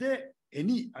 Is there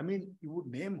any, you would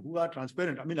name who are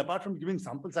transparent? Apart from giving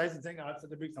sample size and saying I have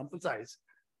such a big sample size,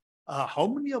 how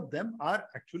many of them are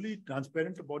actually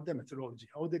transparent about their methodology,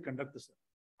 how they conduct the survey?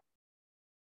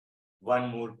 1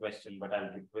 more question, but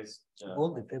I'll request.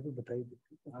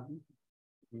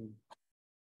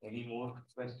 Any more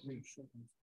questions?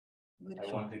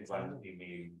 I wanted 1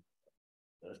 email.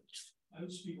 I will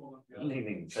speak over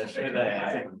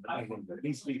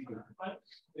Please speak.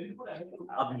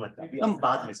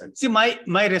 See,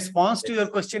 my response to your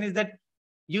question is that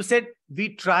you said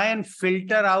we try and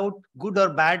filter out good or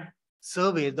bad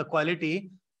surveys, the quality,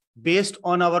 based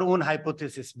on our own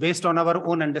hypothesis, based on our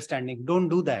own understanding. Don't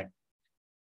do that.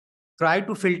 Try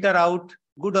to filter out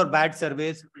good or bad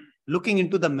surveys, looking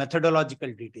into the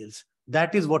methodological details.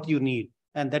 That is what you need.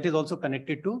 And that is also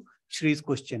connected to Shri's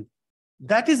question.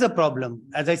 That is the problem.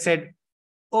 As I said,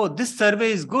 oh, this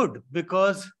survey is good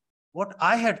because what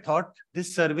I had thought,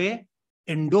 this survey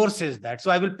endorses that.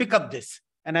 So I will pick up this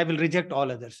and I will reject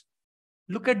all others.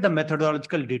 Look at the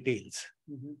methodological details.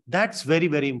 That's very,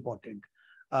 very important.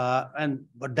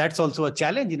 But that's also a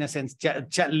challenge in a sense,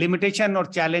 limitation or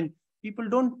challenge. People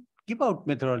don't give out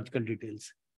methodological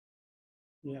details.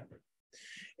 Yeah.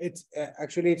 It's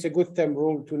actually, it's a good thumb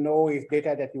rule to know if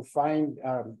data that you find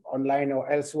online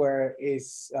or elsewhere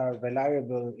is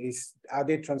reliable. Are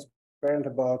they transparent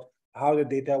about how the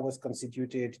data was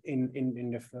constituted in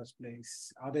the first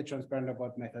place? Are they transparent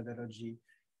about methodology?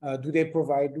 Do they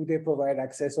provide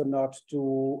access or not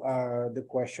to the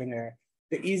questionnaire?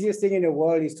 The easiest thing in the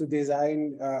world is to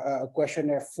design a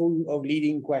questionnaire full of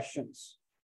leading questions,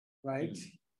 right?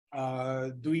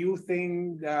 Do you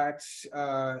think that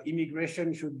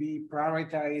immigration should be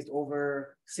prioritized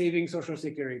over saving Social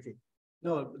Security?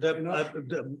 No, the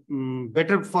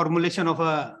better formulation of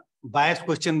a biased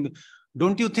question.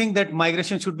 Don't you think that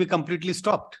migration should be completely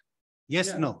stopped? Yes,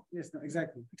 yeah, no. Yes, no,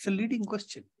 exactly. It's a leading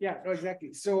question. Yeah, no,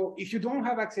 exactly. So if you don't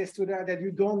have access to that,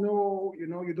 you don't know, you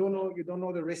don't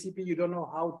know the recipe, you don't know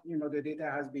how, the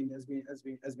data has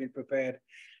been prepared.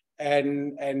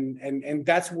 And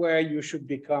that's where you should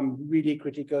become really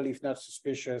critical, if not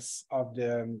suspicious, of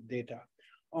the data.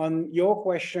 on your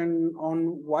question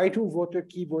on why do voters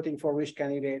keep voting for which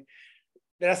candidate,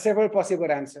 there are several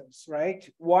possible answers, right?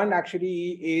 One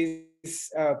actually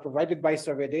is provided by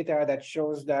survey data that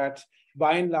shows that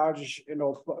by and large,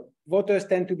 voters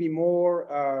tend to be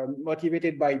more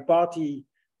motivated by party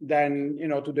than,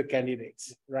 to the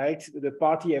candidates, right? The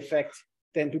party effect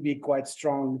tend to be quite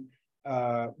strong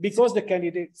because the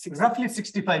candidates roughly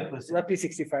 65%. Roughly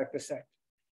 65%.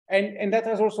 And that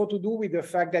has also to do with the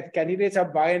fact that candidates are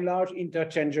by and large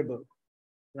interchangeable,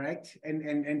 right?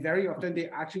 And very often they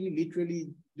actually literally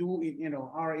do,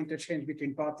 are interchange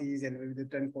between parties and with the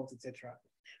turnouts, etc.,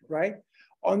 right?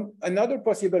 On another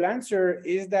possible answer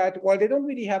is that while they don't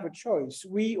really have a choice,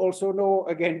 we also know,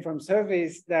 again, from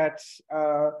surveys that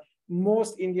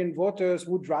most Indian voters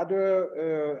would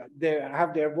rather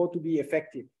have their vote to be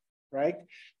effective, right?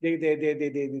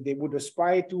 They would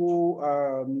aspire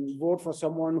to vote for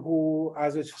someone who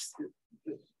has a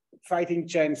fighting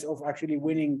chance of actually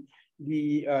winning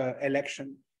the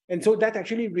election. And so that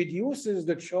actually reduces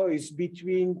the choice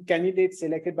between candidates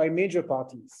selected by major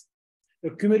parties. The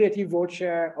cumulative vote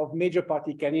share of major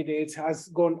party candidates has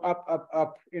gone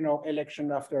up,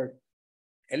 election after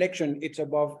election. It's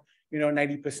above,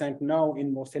 90% now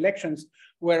in most elections,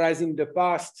 whereas in the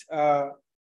past,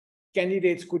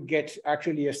 candidates could get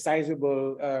actually a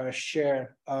sizable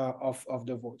share of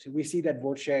the vote. We see that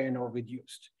vote share,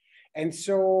 reduced. And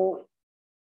so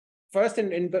first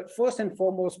and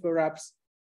foremost, perhaps,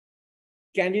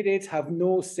 candidates have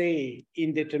no say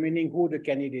in determining who the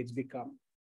candidates become.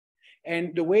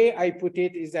 And the way I put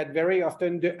it is that very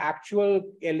often the actual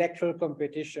electoral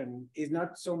competition is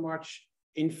not so much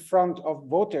in front of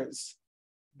voters,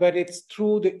 but it's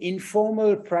through the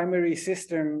informal primary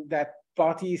system that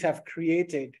parties have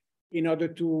created in order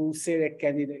to select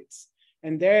candidates.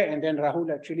 And then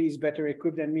Rahul actually is better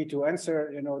equipped than me to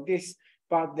answer, this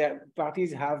part that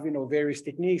parties have, various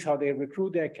techniques, how they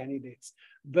recruit their candidates.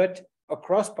 But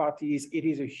across parties, it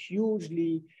is a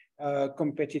hugely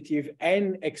competitive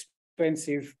and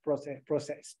expensive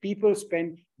process. People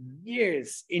spend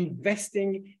years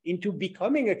investing into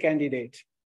becoming a candidate.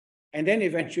 And then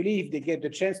eventually, if they get the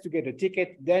chance to get a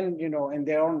ticket, then,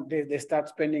 and they start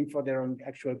spending for their own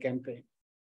actual campaign,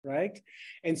 right?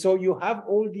 And so you have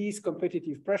all these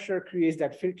competitive pressure creates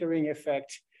that filtering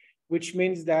effect, which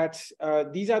means that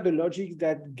these are the logics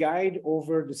that guide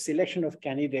over the selection of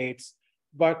candidates,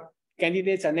 but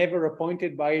candidates are never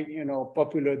appointed by,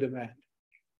 popular demand.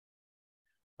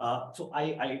 So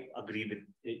I agree with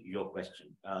your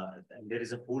question. And there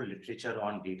is a whole literature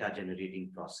on data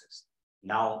generating process.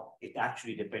 Now, it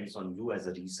actually depends on you as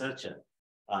a researcher,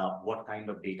 what kind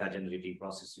of data generating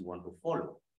process you want to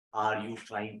follow. Are you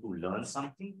trying to learn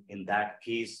something? In that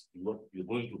case, you're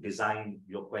going to design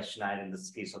your questionnaire, in this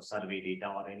case of survey data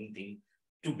or anything,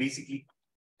 to basically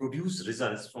produce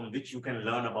results from which you can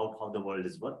learn about how the world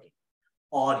is working.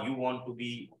 Or you want to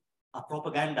be a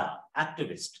propaganda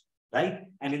activist, right?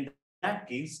 And in that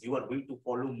case, you are going to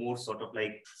follow more sort of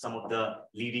like some of the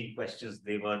leading questions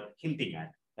they were hinting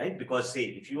at. Right? Because say,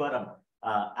 if you are an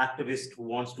activist who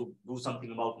wants to do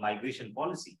something about migration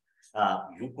policy,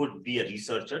 you could be a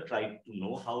researcher, try to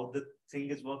know how the thing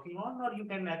is working on, or you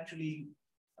can actually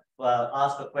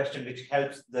ask a question which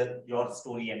helps your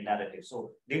story and narrative.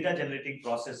 So data generating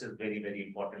process is very, very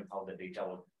important, how the data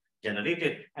was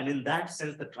generated. And in that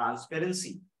sense, the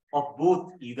transparency of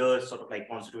both either sort of like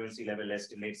constituency level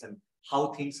estimates and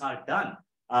how things are done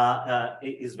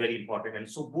is very important. And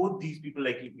so both these people,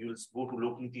 like you'll go to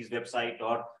Lokniti's website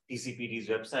or TCPD's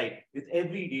website, with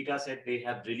every data set they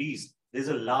have released, there's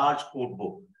a large code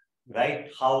book, right?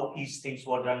 How each things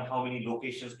were done, how many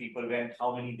locations people went,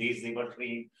 how many days they were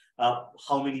trained,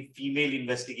 how many female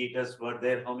investigators were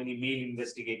there, how many male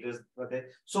investigators were there.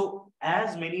 So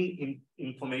as many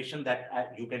information that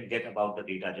you can get about the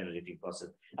data generating process.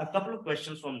 A couple of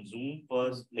questions from Zoom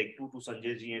first, like two to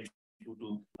Sanjay ji and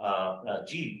to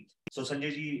Jean. So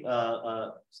Sanjay ji,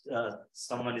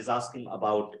 someone is asking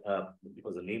about,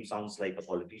 because the name sounds like a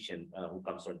politician who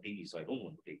comes on TV, so I don't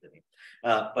want to take the name.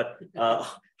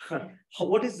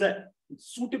 What is the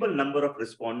suitable number of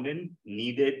respondents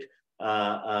needed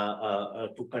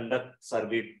to conduct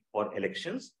survey for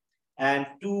elections? And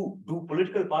do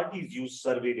political parties use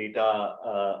survey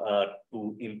data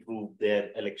to improve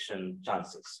their election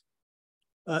chances?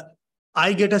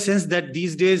 I get a sense that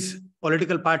these days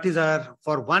political parties are,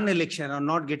 for one election, are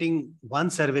not getting one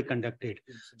survey conducted.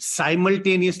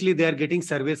 Simultaneously, they are getting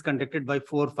surveys conducted by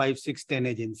 4, 5, 6, 10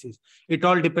 agencies. It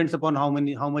all depends upon how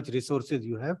much resources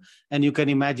you have. And you can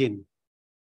imagine,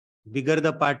 bigger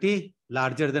the party,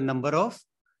 larger the number of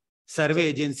survey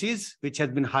agencies which has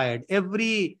been hired.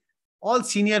 All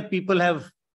senior people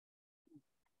have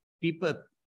people,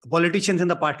 politicians in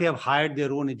the party have hired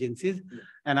their own agencies.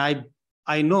 And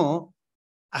I know,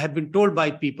 I have been told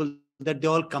by people that they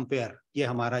all compare. Ye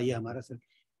hamara, sir.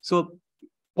 So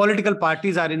political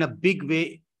parties are in a big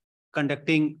way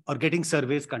conducting or getting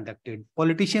surveys conducted.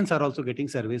 Politicians are also getting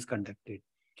surveys conducted.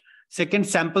 Second,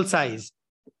 sample size.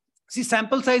 See,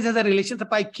 sample size has a relationship.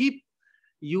 I keep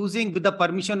using, with the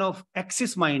permission of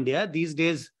Axis My India, these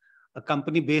days, a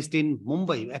company based in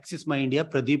Mumbai, Axis My India,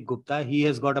 Pradeep Gupta, he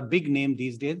has got a big name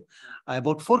these days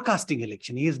about forecasting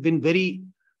election. He has been very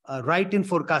right in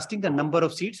forecasting the number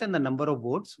of seats and the number of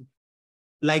votes.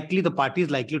 Likely the party is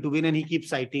likely to win, and he keeps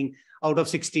citing out of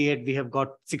 68, we have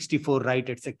got 64 right,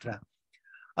 etc.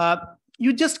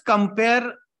 You just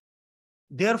compare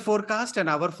their forecast and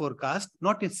our forecast,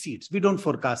 not in seats. We don't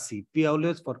forecast seats. We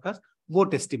always forecast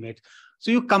vote estimates.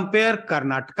 So you compare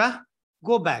Karnataka,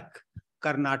 go back.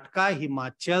 Karnataka,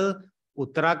 Himachal,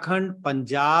 Uttarakhand,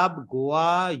 Punjab,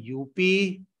 Goa, UP,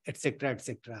 etc.,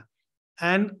 etc.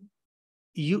 And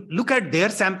you look at their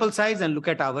sample size and look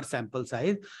at our sample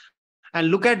size and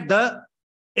look at the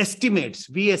estimates.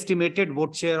 We estimated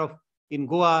vote share of in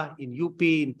Goa, in UP,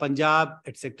 in Punjab,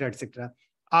 etc., etc.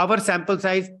 Our sample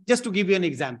size, just to give you an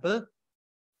example,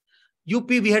 UP,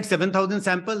 we had 7,000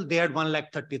 samples, they had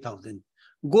 130,000.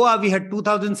 Goa, we had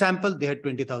 2,000 samples, they had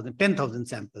 20,000, 10,000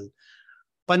 samples.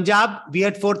 Punjab, we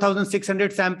had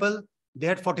 4,600 samples, they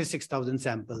had 46,000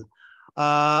 samples.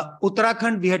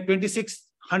 Uttarakhand, we had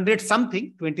 2,600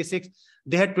 something, 26,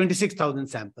 they had 26,000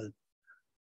 samples.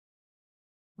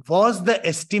 Was the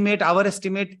estimate, our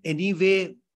estimate,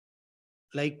 anyway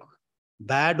like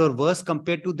bad or worse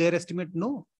compared to their estimate?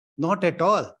 No, not at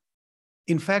all.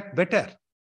 In fact, better.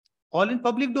 All in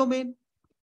public domain.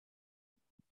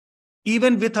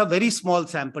 Even with a very small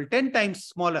sample, 10 times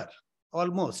smaller,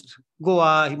 almost.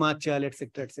 Goa, Himachal,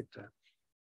 etc., etc.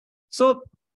 So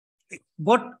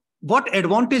what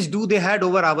advantage do they had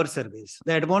over our surveys?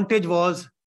 The advantage was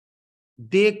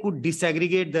they could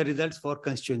disaggregate the results for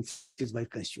constituencies by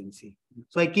constituency.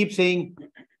 So I keep saying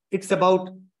it's about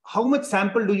how much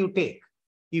sample do you take?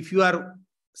 If you are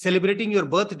celebrating your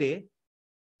birthday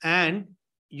and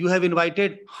you have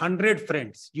invited 100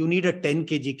 friends, you need a 10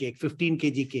 kg cake, 15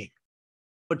 kg cake.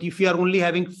 But if you are only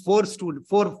having 4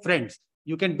 friends,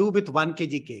 you can do with 1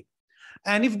 kg cake.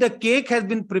 And if the cake has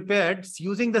been prepared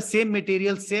using the same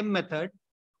material, same method,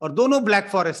 और दोनों black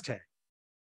forest है,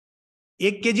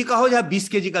 1 kg का हो या 20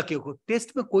 kg का cake हो,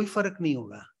 test में कोई फर्क नहीं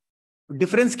होगा.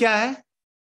 डिफरेंस क्या है?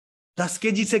 10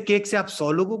 kg से केक से आप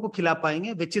 100 लोगों को खिला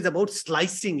पाएंगे, which is about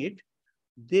slicing it.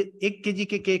 1 kg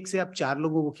के केक से आप 4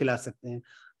 लोगों को खिला सकते हैं.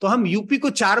 तो हम यूपी को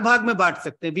 4 भाग में बांट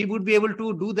सकते हैं. We would be able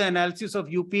to do the analysis of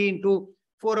UP into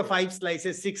 4 or 5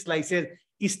 slices, 6 slices,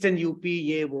 Eastern UP,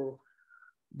 ये वो.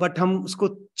 But हम उसको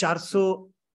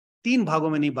 403 भागों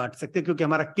में नहीं बांट सकते क्योंकि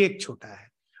हमारा केक छोटा है.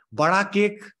 बड़ा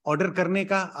केक ऑर्डर करने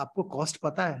का आपको कॉस्ट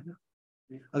पता है ना?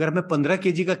 अगर हमें 15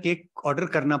 kg का केक ऑर्डर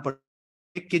करना पड़े,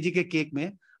 1 kg के केक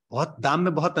में बहुत दाम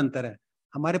में बहुत अंतर है.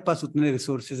 हमारे पास उतने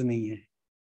रिसोर्सेज नहीं है.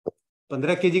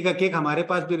 15 kg का केक हमारे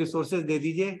पास भी रिसोर्सेज दे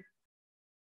दीजिए,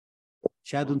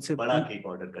 शायद उनसे बड़ा केक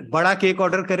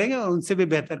ऑर्डर करेंगे और उनसे भी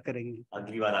बेहतर करेंगे.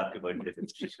 अगली बार आपके बर्थडे पे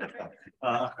कोशिश करता हूं.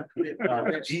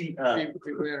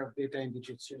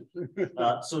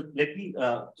 So let me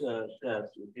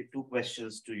give 2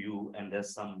 questions to you, and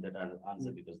there's some that I'll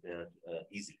answer because they are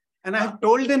easy. And I have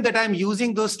told them that I'm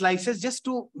using those slices just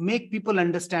to make people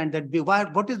understand that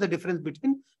what is the difference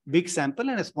between big sample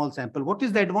and a small sample. What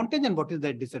is the advantage and what is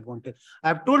the disadvantage? I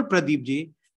have told Pradeep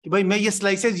ji कि भाई मैं ये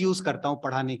slices use करता हूँ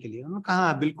पढ़ाने के लिए. उन्होंने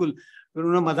कहा बिल्कुल. फिर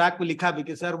उन्होंने मजाक में लिखा भी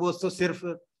कि सर वो तो सिर्फ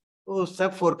वो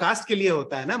सब फोरकास्ट के लिए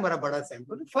होता है ना, हमारा बड़ा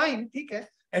सैंपल. फाइन, ठीक है,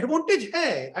 एडवांटेज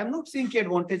है. आई एम नॉट सेइंग कि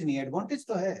एडवांटेज नहीं है, एडवांटेज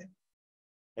तो है.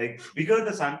 Like bigger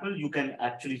the sample, you can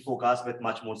actually forecast with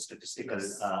much more statistical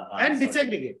and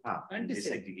disaggregate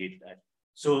disaggregate that.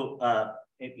 So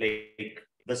like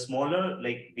the smaller,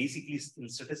 like basically in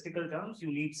statistical terms,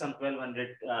 you need some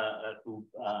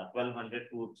 1200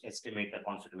 to estimate a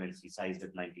constituency size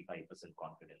with 95%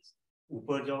 confidence.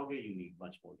 Upar jaoge, you need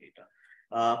much more data.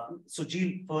 So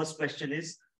Jill, first question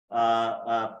is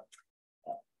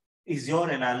your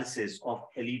analysis of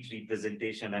elite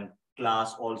representation and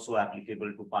class also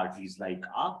applicable to parties like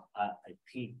AAP? I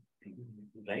think,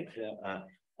 right?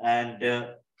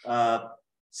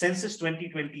 Census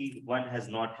 2021 has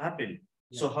not happened.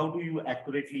 So how do you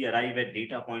accurately arrive at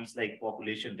data points like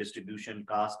population distribution,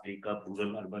 caste breakup,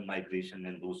 rural urban migration,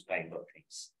 and those kind of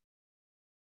things?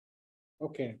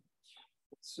 Okay.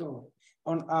 So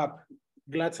on AAP,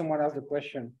 glad someone asked the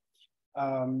question.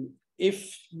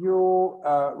 If you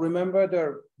remember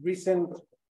the recent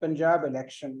Punjab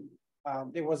election,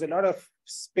 there was a lot of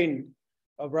spin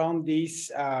around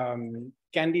this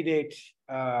candidate,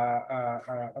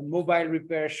 a mobile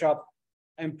repair shop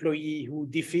employee who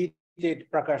defeated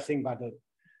Prakash Singh Badal.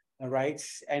 Right,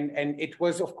 and it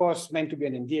was of course meant to be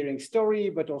an endearing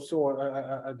story, but also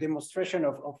a demonstration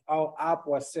of how app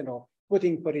was,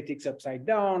 putting politics upside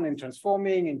down and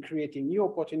transforming and creating new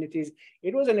opportunities.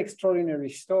 It was an extraordinary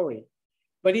story,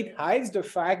 but it hides the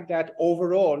fact that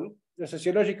overall the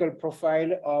sociological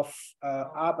profile of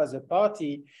app as a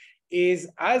party is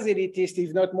as elitist,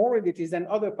 if not more elitist, than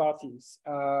other parties.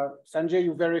 Sanjay,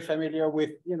 you're very familiar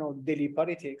with Delhi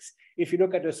politics. If you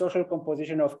look at the social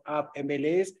composition of app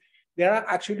MLAs, there are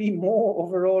actually more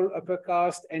overall upper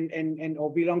caste and or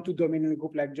belong to dominant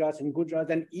group like Jats and Gujarat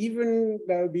than even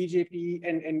the BJP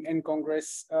and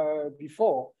Congress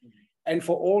before. And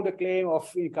for all the claim of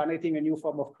incarnating a new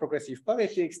form of progressive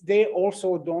politics, they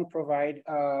also don't provide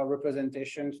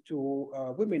representation to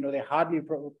women, or they hardly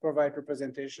provide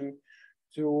representation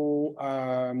to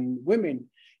women.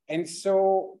 And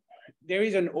so there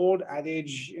is an old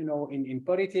adage, in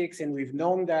politics, and we've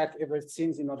known that ever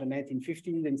since, the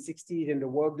 1950s and 60s and the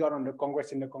work done on the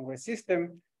Congress and the Congress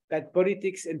system, that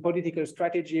politics and political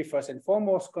strategy, first and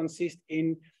foremost, consist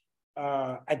in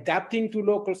adapting to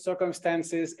local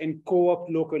circumstances and co-opt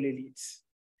local elites.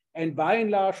 And by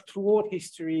and large, throughout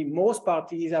history, most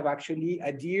parties have actually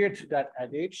adhered to that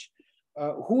adage.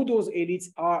 Who those elites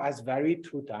are has varied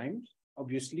through time.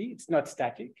 Obviously, it's not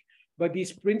static. But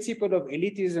this principle of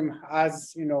elitism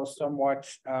has, somewhat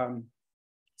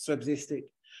subsisted.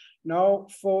 Now,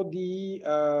 for the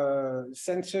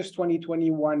census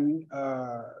 2021,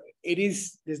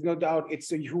 there's no doubt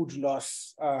it's a huge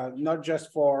loss, not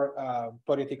just for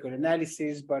political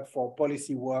analysis, but for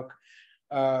policy work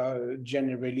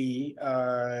generally.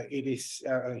 It is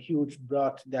a huge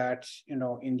blot that,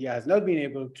 India has not been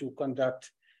able to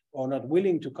conduct or not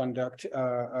willing to conduct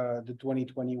the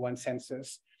 2021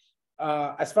 census.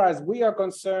 As far as we are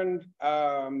concerned,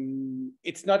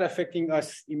 it's not affecting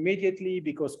us immediately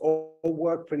because all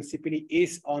work principally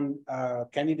is on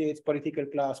candidates, political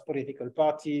class, political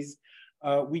parties.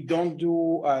 We don't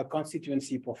do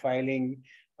constituency profiling.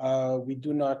 We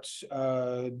do not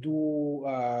do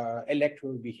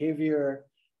electoral behavior.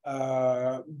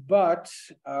 But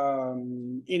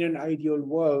in an ideal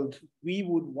world, we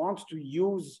would want to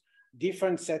use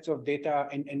different sets of data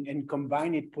and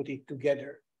combine it, put it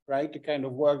together. Right, the kind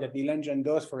of work that Nilanjan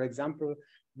does, for example,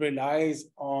 relies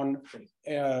on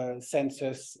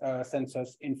census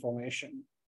information.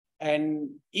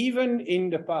 And even in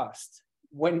the past,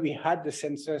 when we had the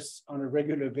census on a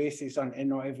regular basis, on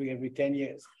every 10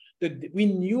 years, we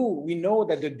know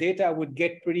that the data would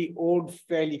get pretty old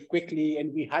fairly quickly,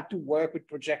 and we had to work with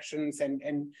projections,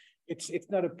 and it's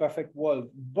not a perfect world,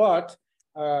 but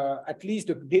at least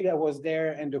the data was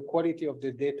there and the quality of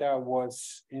the data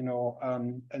was,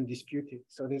 undisputed.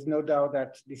 So there's no doubt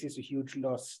that this is a huge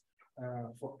loss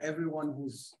for everyone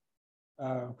who's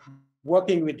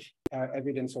working with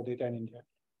evidence or data in India.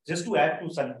 Just to add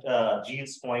to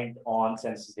Jean's point on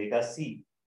census data,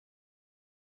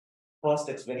 first,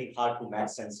 it's very hard to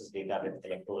match census data with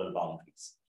electoral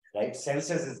boundaries, right?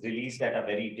 Census is released at a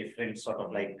very different sort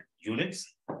of like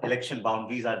units. Election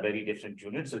boundaries are very different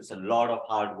units. So it's a lot of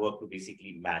hard work to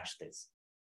basically match this.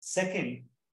 Second,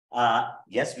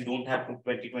 yes, we don't have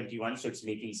 2021, so it's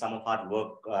making some of our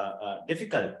work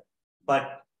difficult,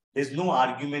 but there's no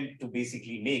argument to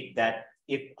basically make that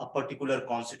if a particular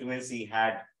constituency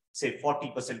had, say,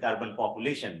 40% urban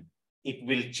population, it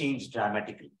will change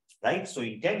dramatically, right? So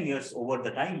in 10 years over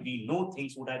the time, we know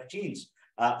things would have changed.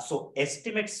 So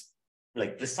estimates,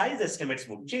 like precise estimates,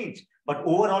 would change, but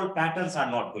overall patterns are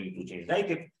not going to change,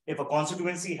 right? If a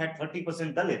constituency had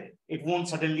 30% Dalit, it won't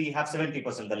suddenly have 70%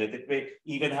 Dalit. It may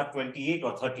even have 28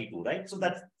 or 32, right? So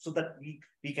that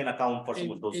we can account for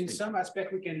some of those things. In some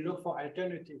aspect, we can look for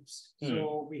alternatives.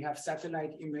 So we have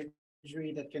satellite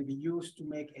imagery that can be used to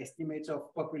make estimates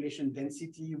of population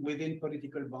density within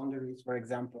political boundaries, for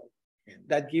example.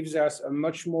 That gives us a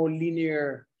much more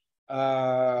linear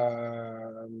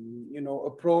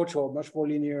approach, or much more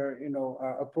linear,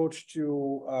 approach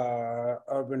to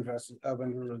urban versus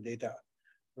rural data,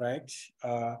 right?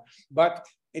 But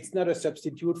it's not a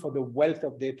substitute for the wealth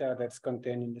of data that's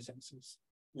contained in the census.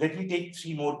 Let me take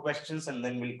 3 more questions and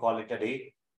then we'll call it a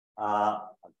day.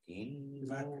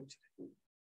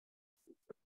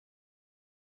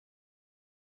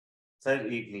 Sir,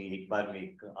 एक बार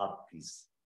में आप please.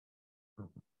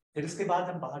 फिर इसके बाद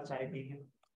हम बाहर चाय पिएंगे.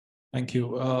 Thank you.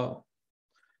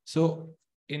 So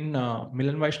in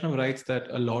Milan Vaishnav writes that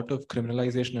a lot of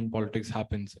criminalization in politics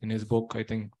happens. In his book, I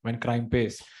think, When Crime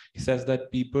Pays, he says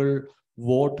that people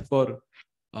vote for,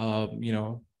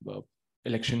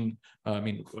 election,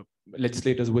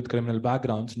 legislators with criminal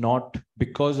backgrounds, not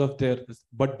because of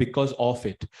but because of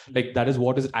it. Like that is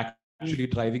what is actually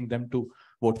driving them to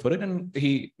vote for it. And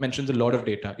he mentions a lot of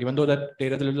data, even though that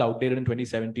data is a little outdated in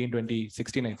 2017,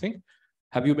 2016, I think.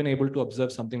 Have you been able to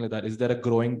observe something like that? Is there a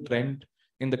growing trend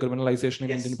in the criminalization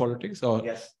in Indian politics? Or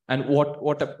yes. And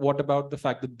what about the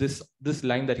fact that this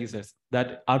line that he says,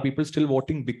 that are people still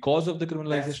voting because of the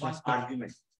criminalization? That's one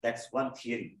argument. That's one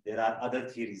theory. There are other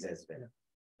theories as well.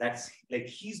 That's like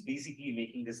he's basically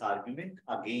making this argument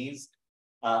against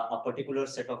a particular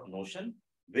set of notion,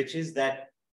 which is that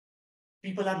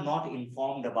people are not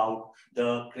informed about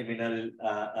the criminal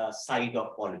side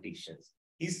of politicians.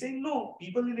 He's saying, no,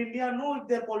 people in India know if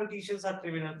their politicians are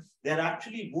criminal. They're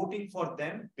actually voting for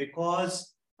them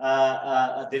because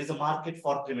there is a market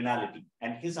for criminality.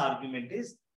 And his argument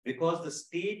is, because the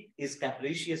state is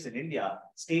capricious in India,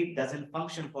 state doesn't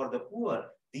function for the poor.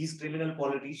 These criminal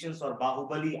politicians or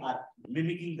Bahubali are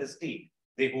mimicking the state.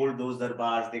 They hold those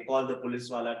darbars, they call the police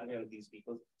wala to help these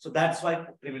people. So that's why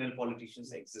criminal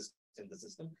politicians exist in the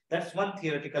system. That's one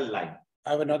theoretical line.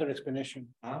 I have another explanation.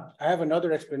 Huh? I have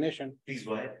another explanation. Please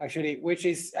go ahead. Actually, which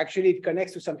is actually it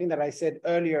connects to something that I said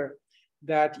earlier,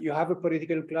 that you have a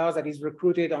political class that is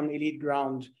recruited on elite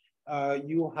ground.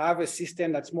 You have a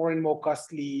system that's more and more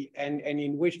costly, and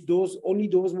in which only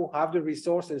those who have the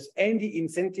resources and the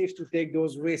incentives to take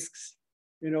those risks,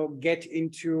 get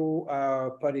into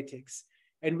politics.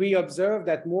 And we observe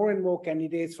that more and more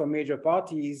candidates from major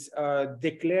parties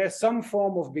declare some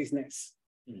form of business.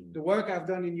 The work I've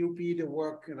done in UP, the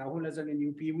work Rahul has done in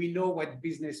UP, we know what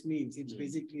business means. It's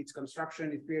basically, it's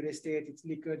construction, it's real estate, it's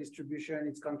liquor distribution,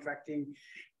 it's contracting.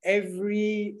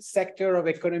 Every sector of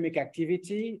economic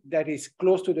activity that is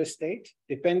close to the state,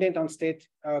 dependent on state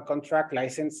contract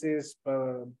licenses,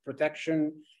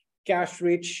 protection, cash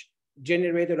rich,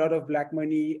 generate a lot of black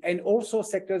money, and also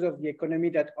sectors of the economy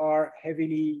that are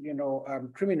heavily,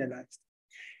 criminalized.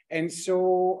 And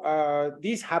so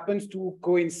this happens to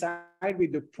coincide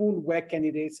with the pool where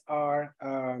candidates are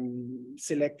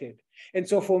selected. And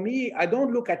so for me, I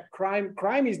don't look at crime.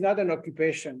 Crime is not an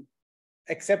occupation,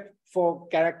 except for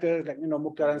characters like,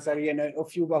 Mukhtar Ansari and a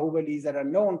few Bahubalis that are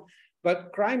known.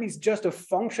 But crime is just a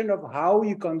function of how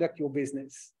you conduct your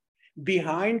business.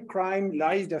 Behind crime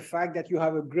lies the fact that you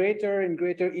have a greater and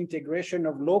greater integration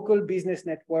of local business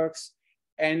networks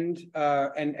and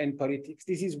politics.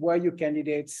 This is where your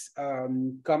candidates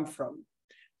come from.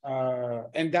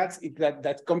 And that's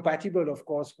compatible, of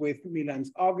course, with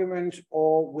Milan's argument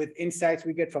or with insights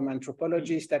we get from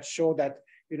anthropologists that show that,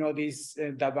 this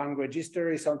Dabang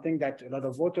register is something that a lot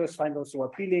of voters find also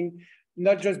appealing,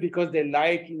 not just because they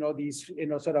like, these,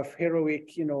 sort of heroic,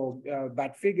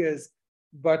 bad figures,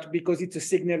 but because it's a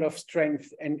signal of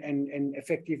strength and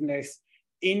effectiveness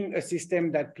in a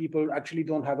system that people actually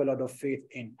don't have a lot of faith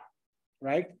in,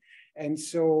 right? And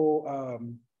so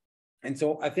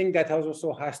I think that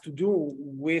also has to do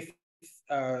with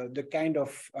the kind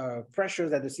of pressure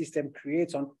that the system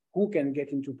creates on who can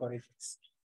get into politics.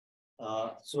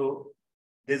 So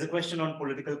there's a question on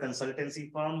political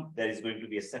consultancy firm. There is going to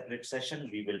be a separate session.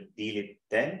 We will deal it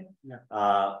then.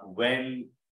 Yeah. When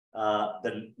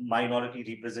the minority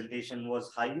representation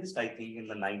was highest, I think in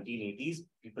the 1980s,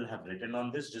 people have written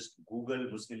on this. Just Google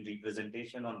Muslim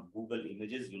representation on Google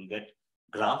Images. You'll get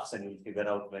graphs and you'll figure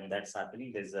out when that's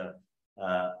happening. There's a,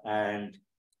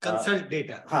 consult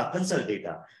data. Consult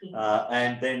data.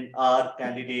 And then are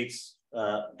candidates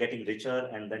getting richer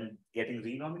and then getting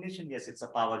renomination? Yes, it's a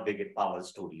power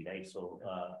story, right? So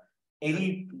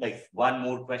any one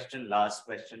more question, last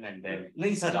question, and then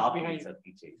no, sir,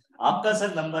 aapka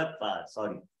sir number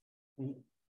sorry,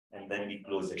 and then we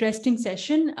close it. Interesting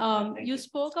session. You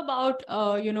spoke about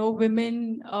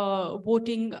women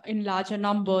voting in larger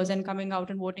numbers and coming out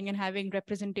and voting and having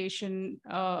representation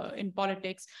in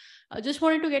politics. I just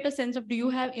wanted to get a sense of, do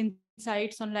you have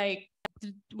insights on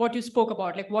what you spoke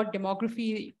about, what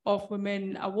demography of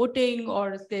women are voting,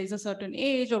 or if there's a certain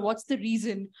age, or what's the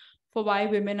reason for why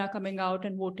women are coming out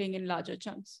and voting in larger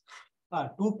chunks?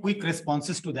 Two quick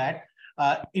responses to that.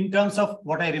 In terms of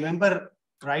what I remember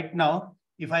right now,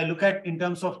 if I look at in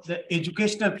terms of the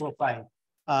educational profile,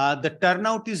 the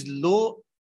turnout is low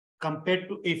compared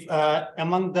to if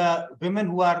among the women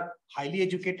who are highly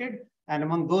educated and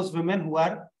among those women who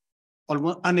are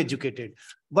almost uneducated.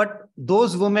 But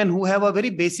those women who have a very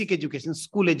basic education,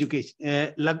 school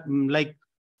education, like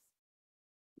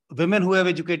women who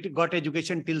have got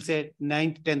education till say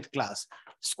 9th, 10th class,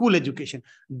 school education,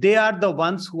 they are the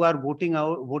ones who are voting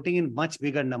in much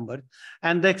bigger numbers.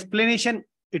 And the explanation,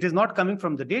 it is not coming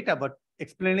from the data, but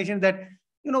explanation that,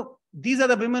 these are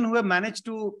the women who have managed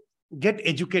to get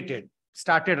educated.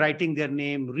 started writing their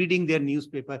name, reading their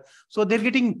newspaper. So they're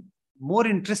getting more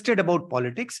interested about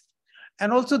politics.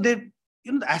 And also the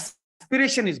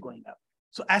aspiration is going up.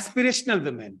 So aspirational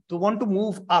women to want to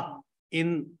move up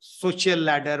in social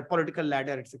ladder, political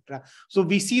ladder, etc. So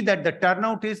we see that the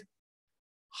turnout is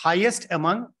highest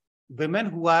among women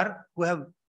who have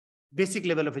basic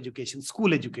level of education,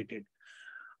 school educated.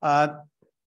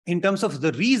 In terms of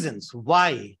the reasons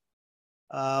why,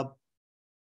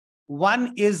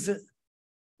 one is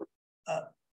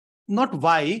not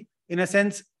why, in a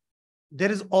sense, there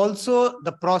is also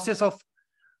the process of,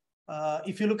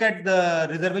 if you look at the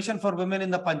reservation for women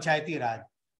in the Panchayati Raj,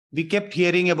 we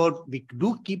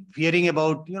do keep hearing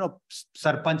about,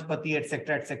 Sarpanch Pati,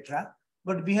 etc.,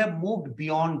 but we have moved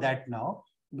beyond that now,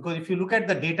 because if you look at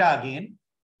the data again,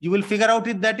 you will figure out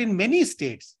that in many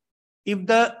states, if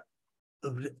the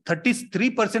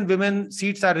 33% women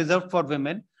seats are reserved for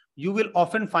women, you will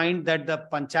often find that the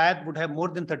panchayat would have more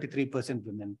than 33%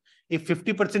 women. If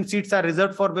 50% seats are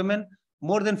reserved for women,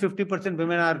 more than 50%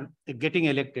 women are getting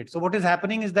elected. So what is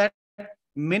happening is that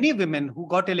many women who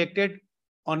got elected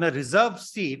on a reserved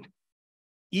seat,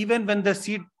 even when the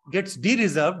seat gets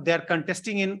de-reserved, they are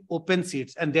contesting in open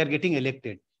seats and they are getting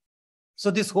elected. So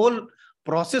this whole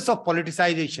process of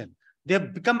politicization, they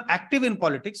have become active in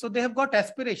politics, so they have got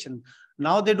aspiration.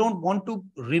 Now they don't want to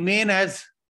remain as,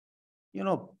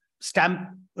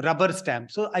 rubber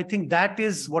stamp. So I think that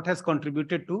is what has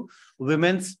contributed to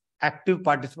women's active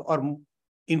participation or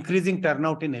increasing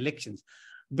turnout in elections.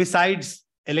 Besides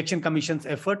Election Commission's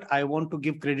effort, I want to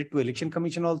give credit to Election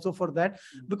Commission also for that,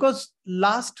 because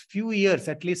last few years,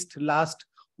 at least last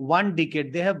one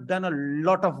decade, they have done a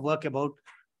lot of work about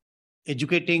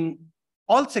educating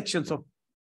all sections of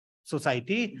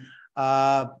society,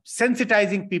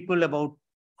 sensitizing people about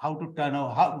how to turn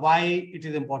out, why it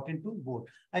is important to vote.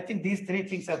 I think these three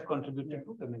things have contributed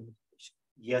to women education.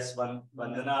 Yes,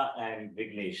 Vandana and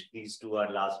Vignesh, these two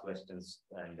are last questions,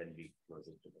 and then we close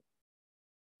it today.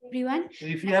 Everyone. So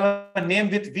if you have a name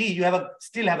with V, you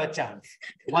still have a chance.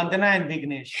 Vandana and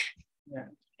Vignesh. Yeah.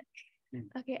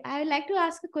 Okay, I would like to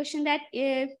ask a question that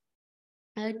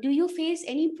do you face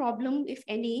any problem, if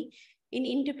any, in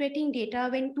interpreting data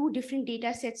when two different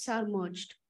data sets are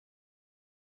merged?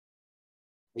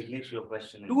 Vignesh, your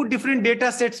question. Two different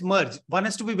data sets merge. One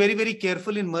has to be very, very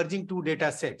careful in merging two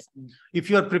data sets. If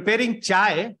you are preparing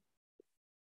chai,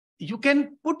 you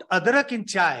can put adrak in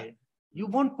chai. You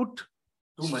won't put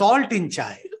salt in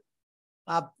chai.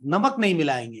 आप नमक नहीं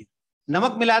मिलाएंगे.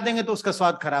 नमक मिला देंगे तो उसका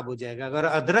स्वाद खराब हो जाएगा. अगर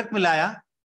अदरक मिलाया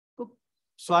तो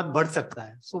स्वाद बढ़ सकता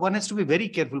है. So one has to be very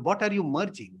careful. What are you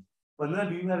merging? Vandana,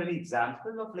 do you have any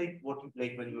examples of what you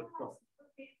when you talk?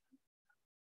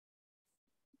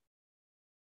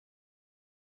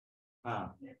 Why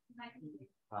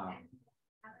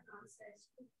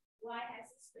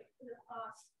has it spread to the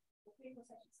past?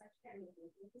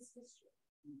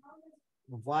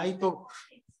 Why to?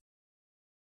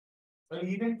 Well,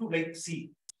 even to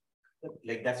see,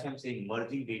 that's what I'm saying,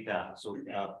 merging data. So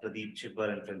Pradeep Chipper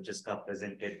and Francesca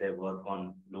presented their work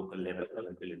on local level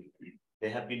availability. They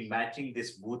have been matching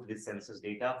this booth with census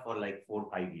data for 4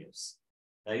 or 5 years,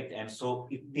 right? And so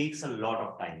it takes a lot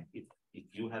of time. If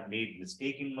you have made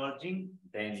mistake in merging,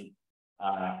 then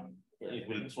it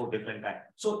will throw different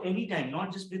back. So anytime,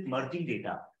 not just with merging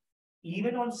data,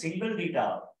 even on single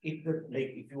data,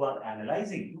 if you are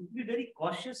analyzing, you be very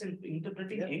cautious in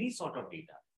interpreting any sort of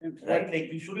data,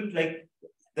 right? You shouldn't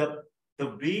the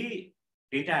way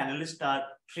data analysts are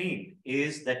trained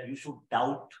is that you should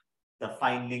doubt the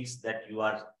findings that you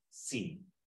are seeing,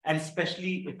 and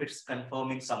especially if it's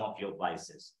confirming some of your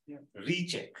biases.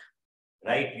 Recheck.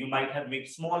 Right, you might have made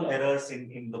small errors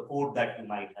in the code that you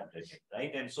might have written,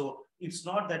 right? And so it's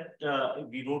not that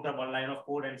we wrote a one line of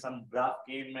code and some graph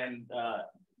came and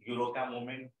Eureka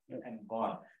moment and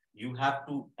gone. You have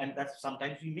to, and that's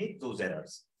sometimes we make those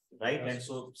errors, right? And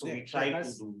so we try to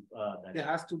do that. There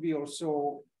has to be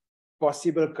also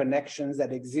possible connections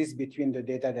that exist between the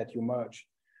data that you merge,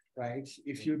 right?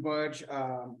 If you merge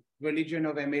religion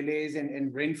of MLAs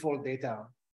and rainfall data,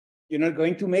 you're not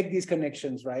going to make these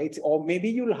connections, right? Or maybe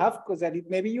you'll have,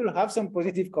 maybe you'll have some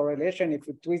positive correlation if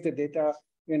you twist the data,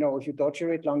 if you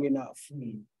torture it long enough,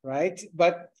 right?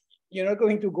 But you're not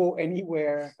going to go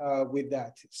anywhere with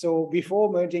that. So before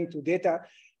merging to data,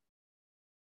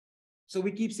 so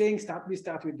we keep saying start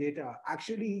with data.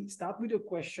 Actually, start with a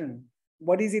question.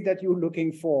 What is it that you're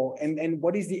looking for? And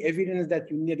what is the evidence that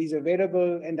is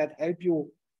available and that help you,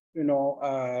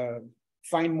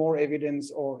 find more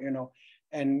evidence or,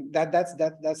 and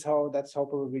that's how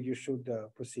probably you should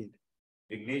proceed.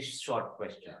 Vignesh, short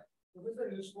question.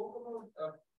 Professor, you spoke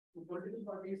about political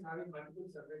parties having multiple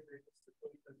surveys,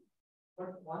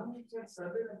 but one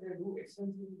survey that they do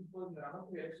extensively before the run-up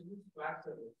to election is flat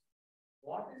surveys.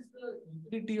 What is the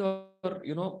utility, or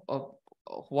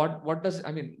what does,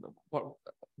 I mean,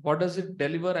 what does it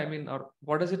deliver? I mean, or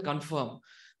what does it confirm?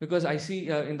 Because I see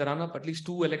in the run-up at least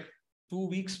 2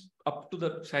 weeks up to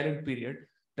the silent period,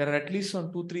 there are at least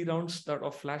on 2-3 rounds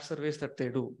of flash surveys that they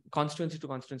do, constituency to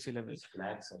constituency level.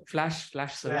 Flash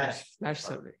survey.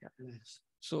 Yeah.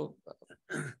 So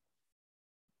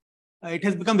it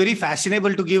has become very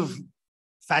fashionable to give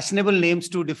fashionable names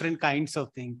to different kinds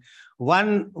of things.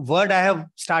 One word I have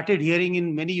started hearing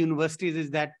in many universities is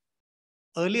that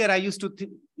earlier I used to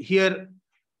hear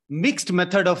mixed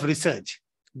method of research.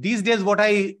 These days what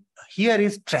I hear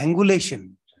is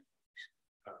triangulation.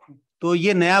 तो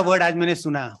ये नया word आज मैंने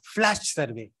सुना, flash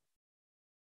survey.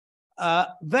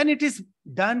 When it is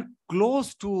done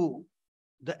close to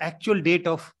the actual date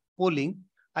of polling,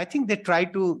 I think they try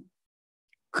to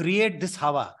create this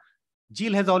hawa.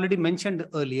 Jill has already mentioned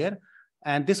earlier,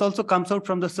 and this also comes out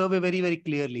from the survey very, very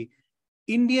clearly.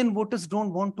 Indian voters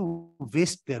don't want to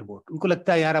waste their vote. उनको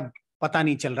लगता है यार अब पता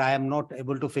नहीं चल रहा है, I'm not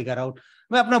able to figure out.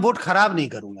 मैं अपना vote खराब नहीं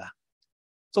करूँगा.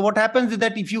 So what happens is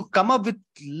that if you come up with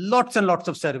lots and lots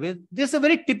of surveys, this is a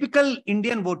very typical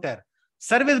Indian voter.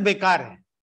 Surveys बेकार है,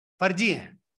 फर्जी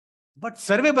है, but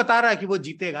survey बता रहा है कि वो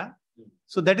जीतेगा.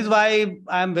 So that is why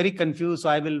I am very confused. So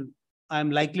I am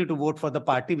likely to vote for the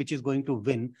party which is going to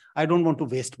win. I don't want to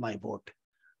waste my vote.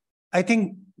 I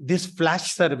think this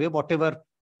flash survey, whatever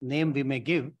name we may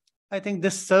give, I think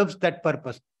this serves that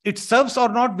purpose. It serves or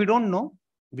not, we don't know.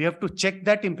 We have to check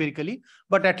that empirically,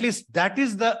 but at least that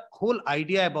is the whole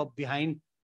idea about behind,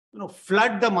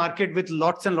 flood the market with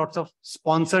lots and lots of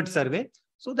sponsored survey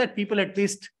so that people, at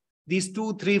least these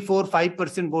 2, 3, 4,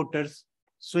 5% voters,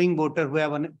 swing voter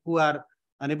who are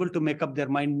unable to make up their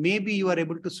mind, maybe you are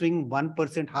able to swing 1%,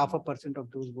 0.5%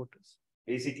 of those voters.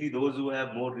 Basically, those who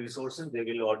have more resources, they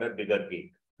will order bigger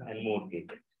cake and more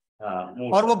cake.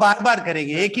 और वो बार-बार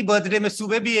करेंगे, एक ही birthday में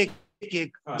सुबह भी एक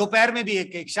cake, दोपहर में भी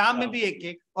एक केक, शाम में भी एक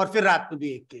केक और फिर रात में भी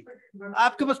एक केक.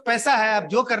 आपके पास पैसा है, आप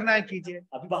जो करना है कीजिए.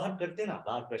 अभी बाहर करते हैं ना,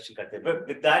 बाहर क्वेश्चन करते हैं. But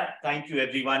with that, thank you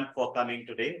everyone for coming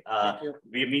today.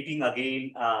 We are meeting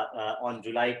again on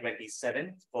July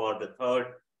 27th for the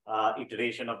third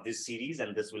iteration of this series,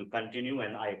 and this will continue,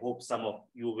 and I hope some of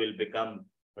you will become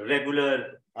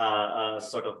regular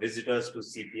sort of visitors to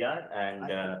CPR,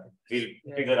 and we'll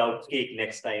figure out cake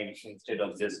next time instead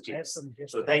of just chips.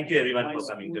 So thank you everyone for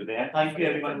coming today, and thank you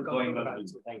everyone for going on.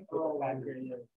 Thank you.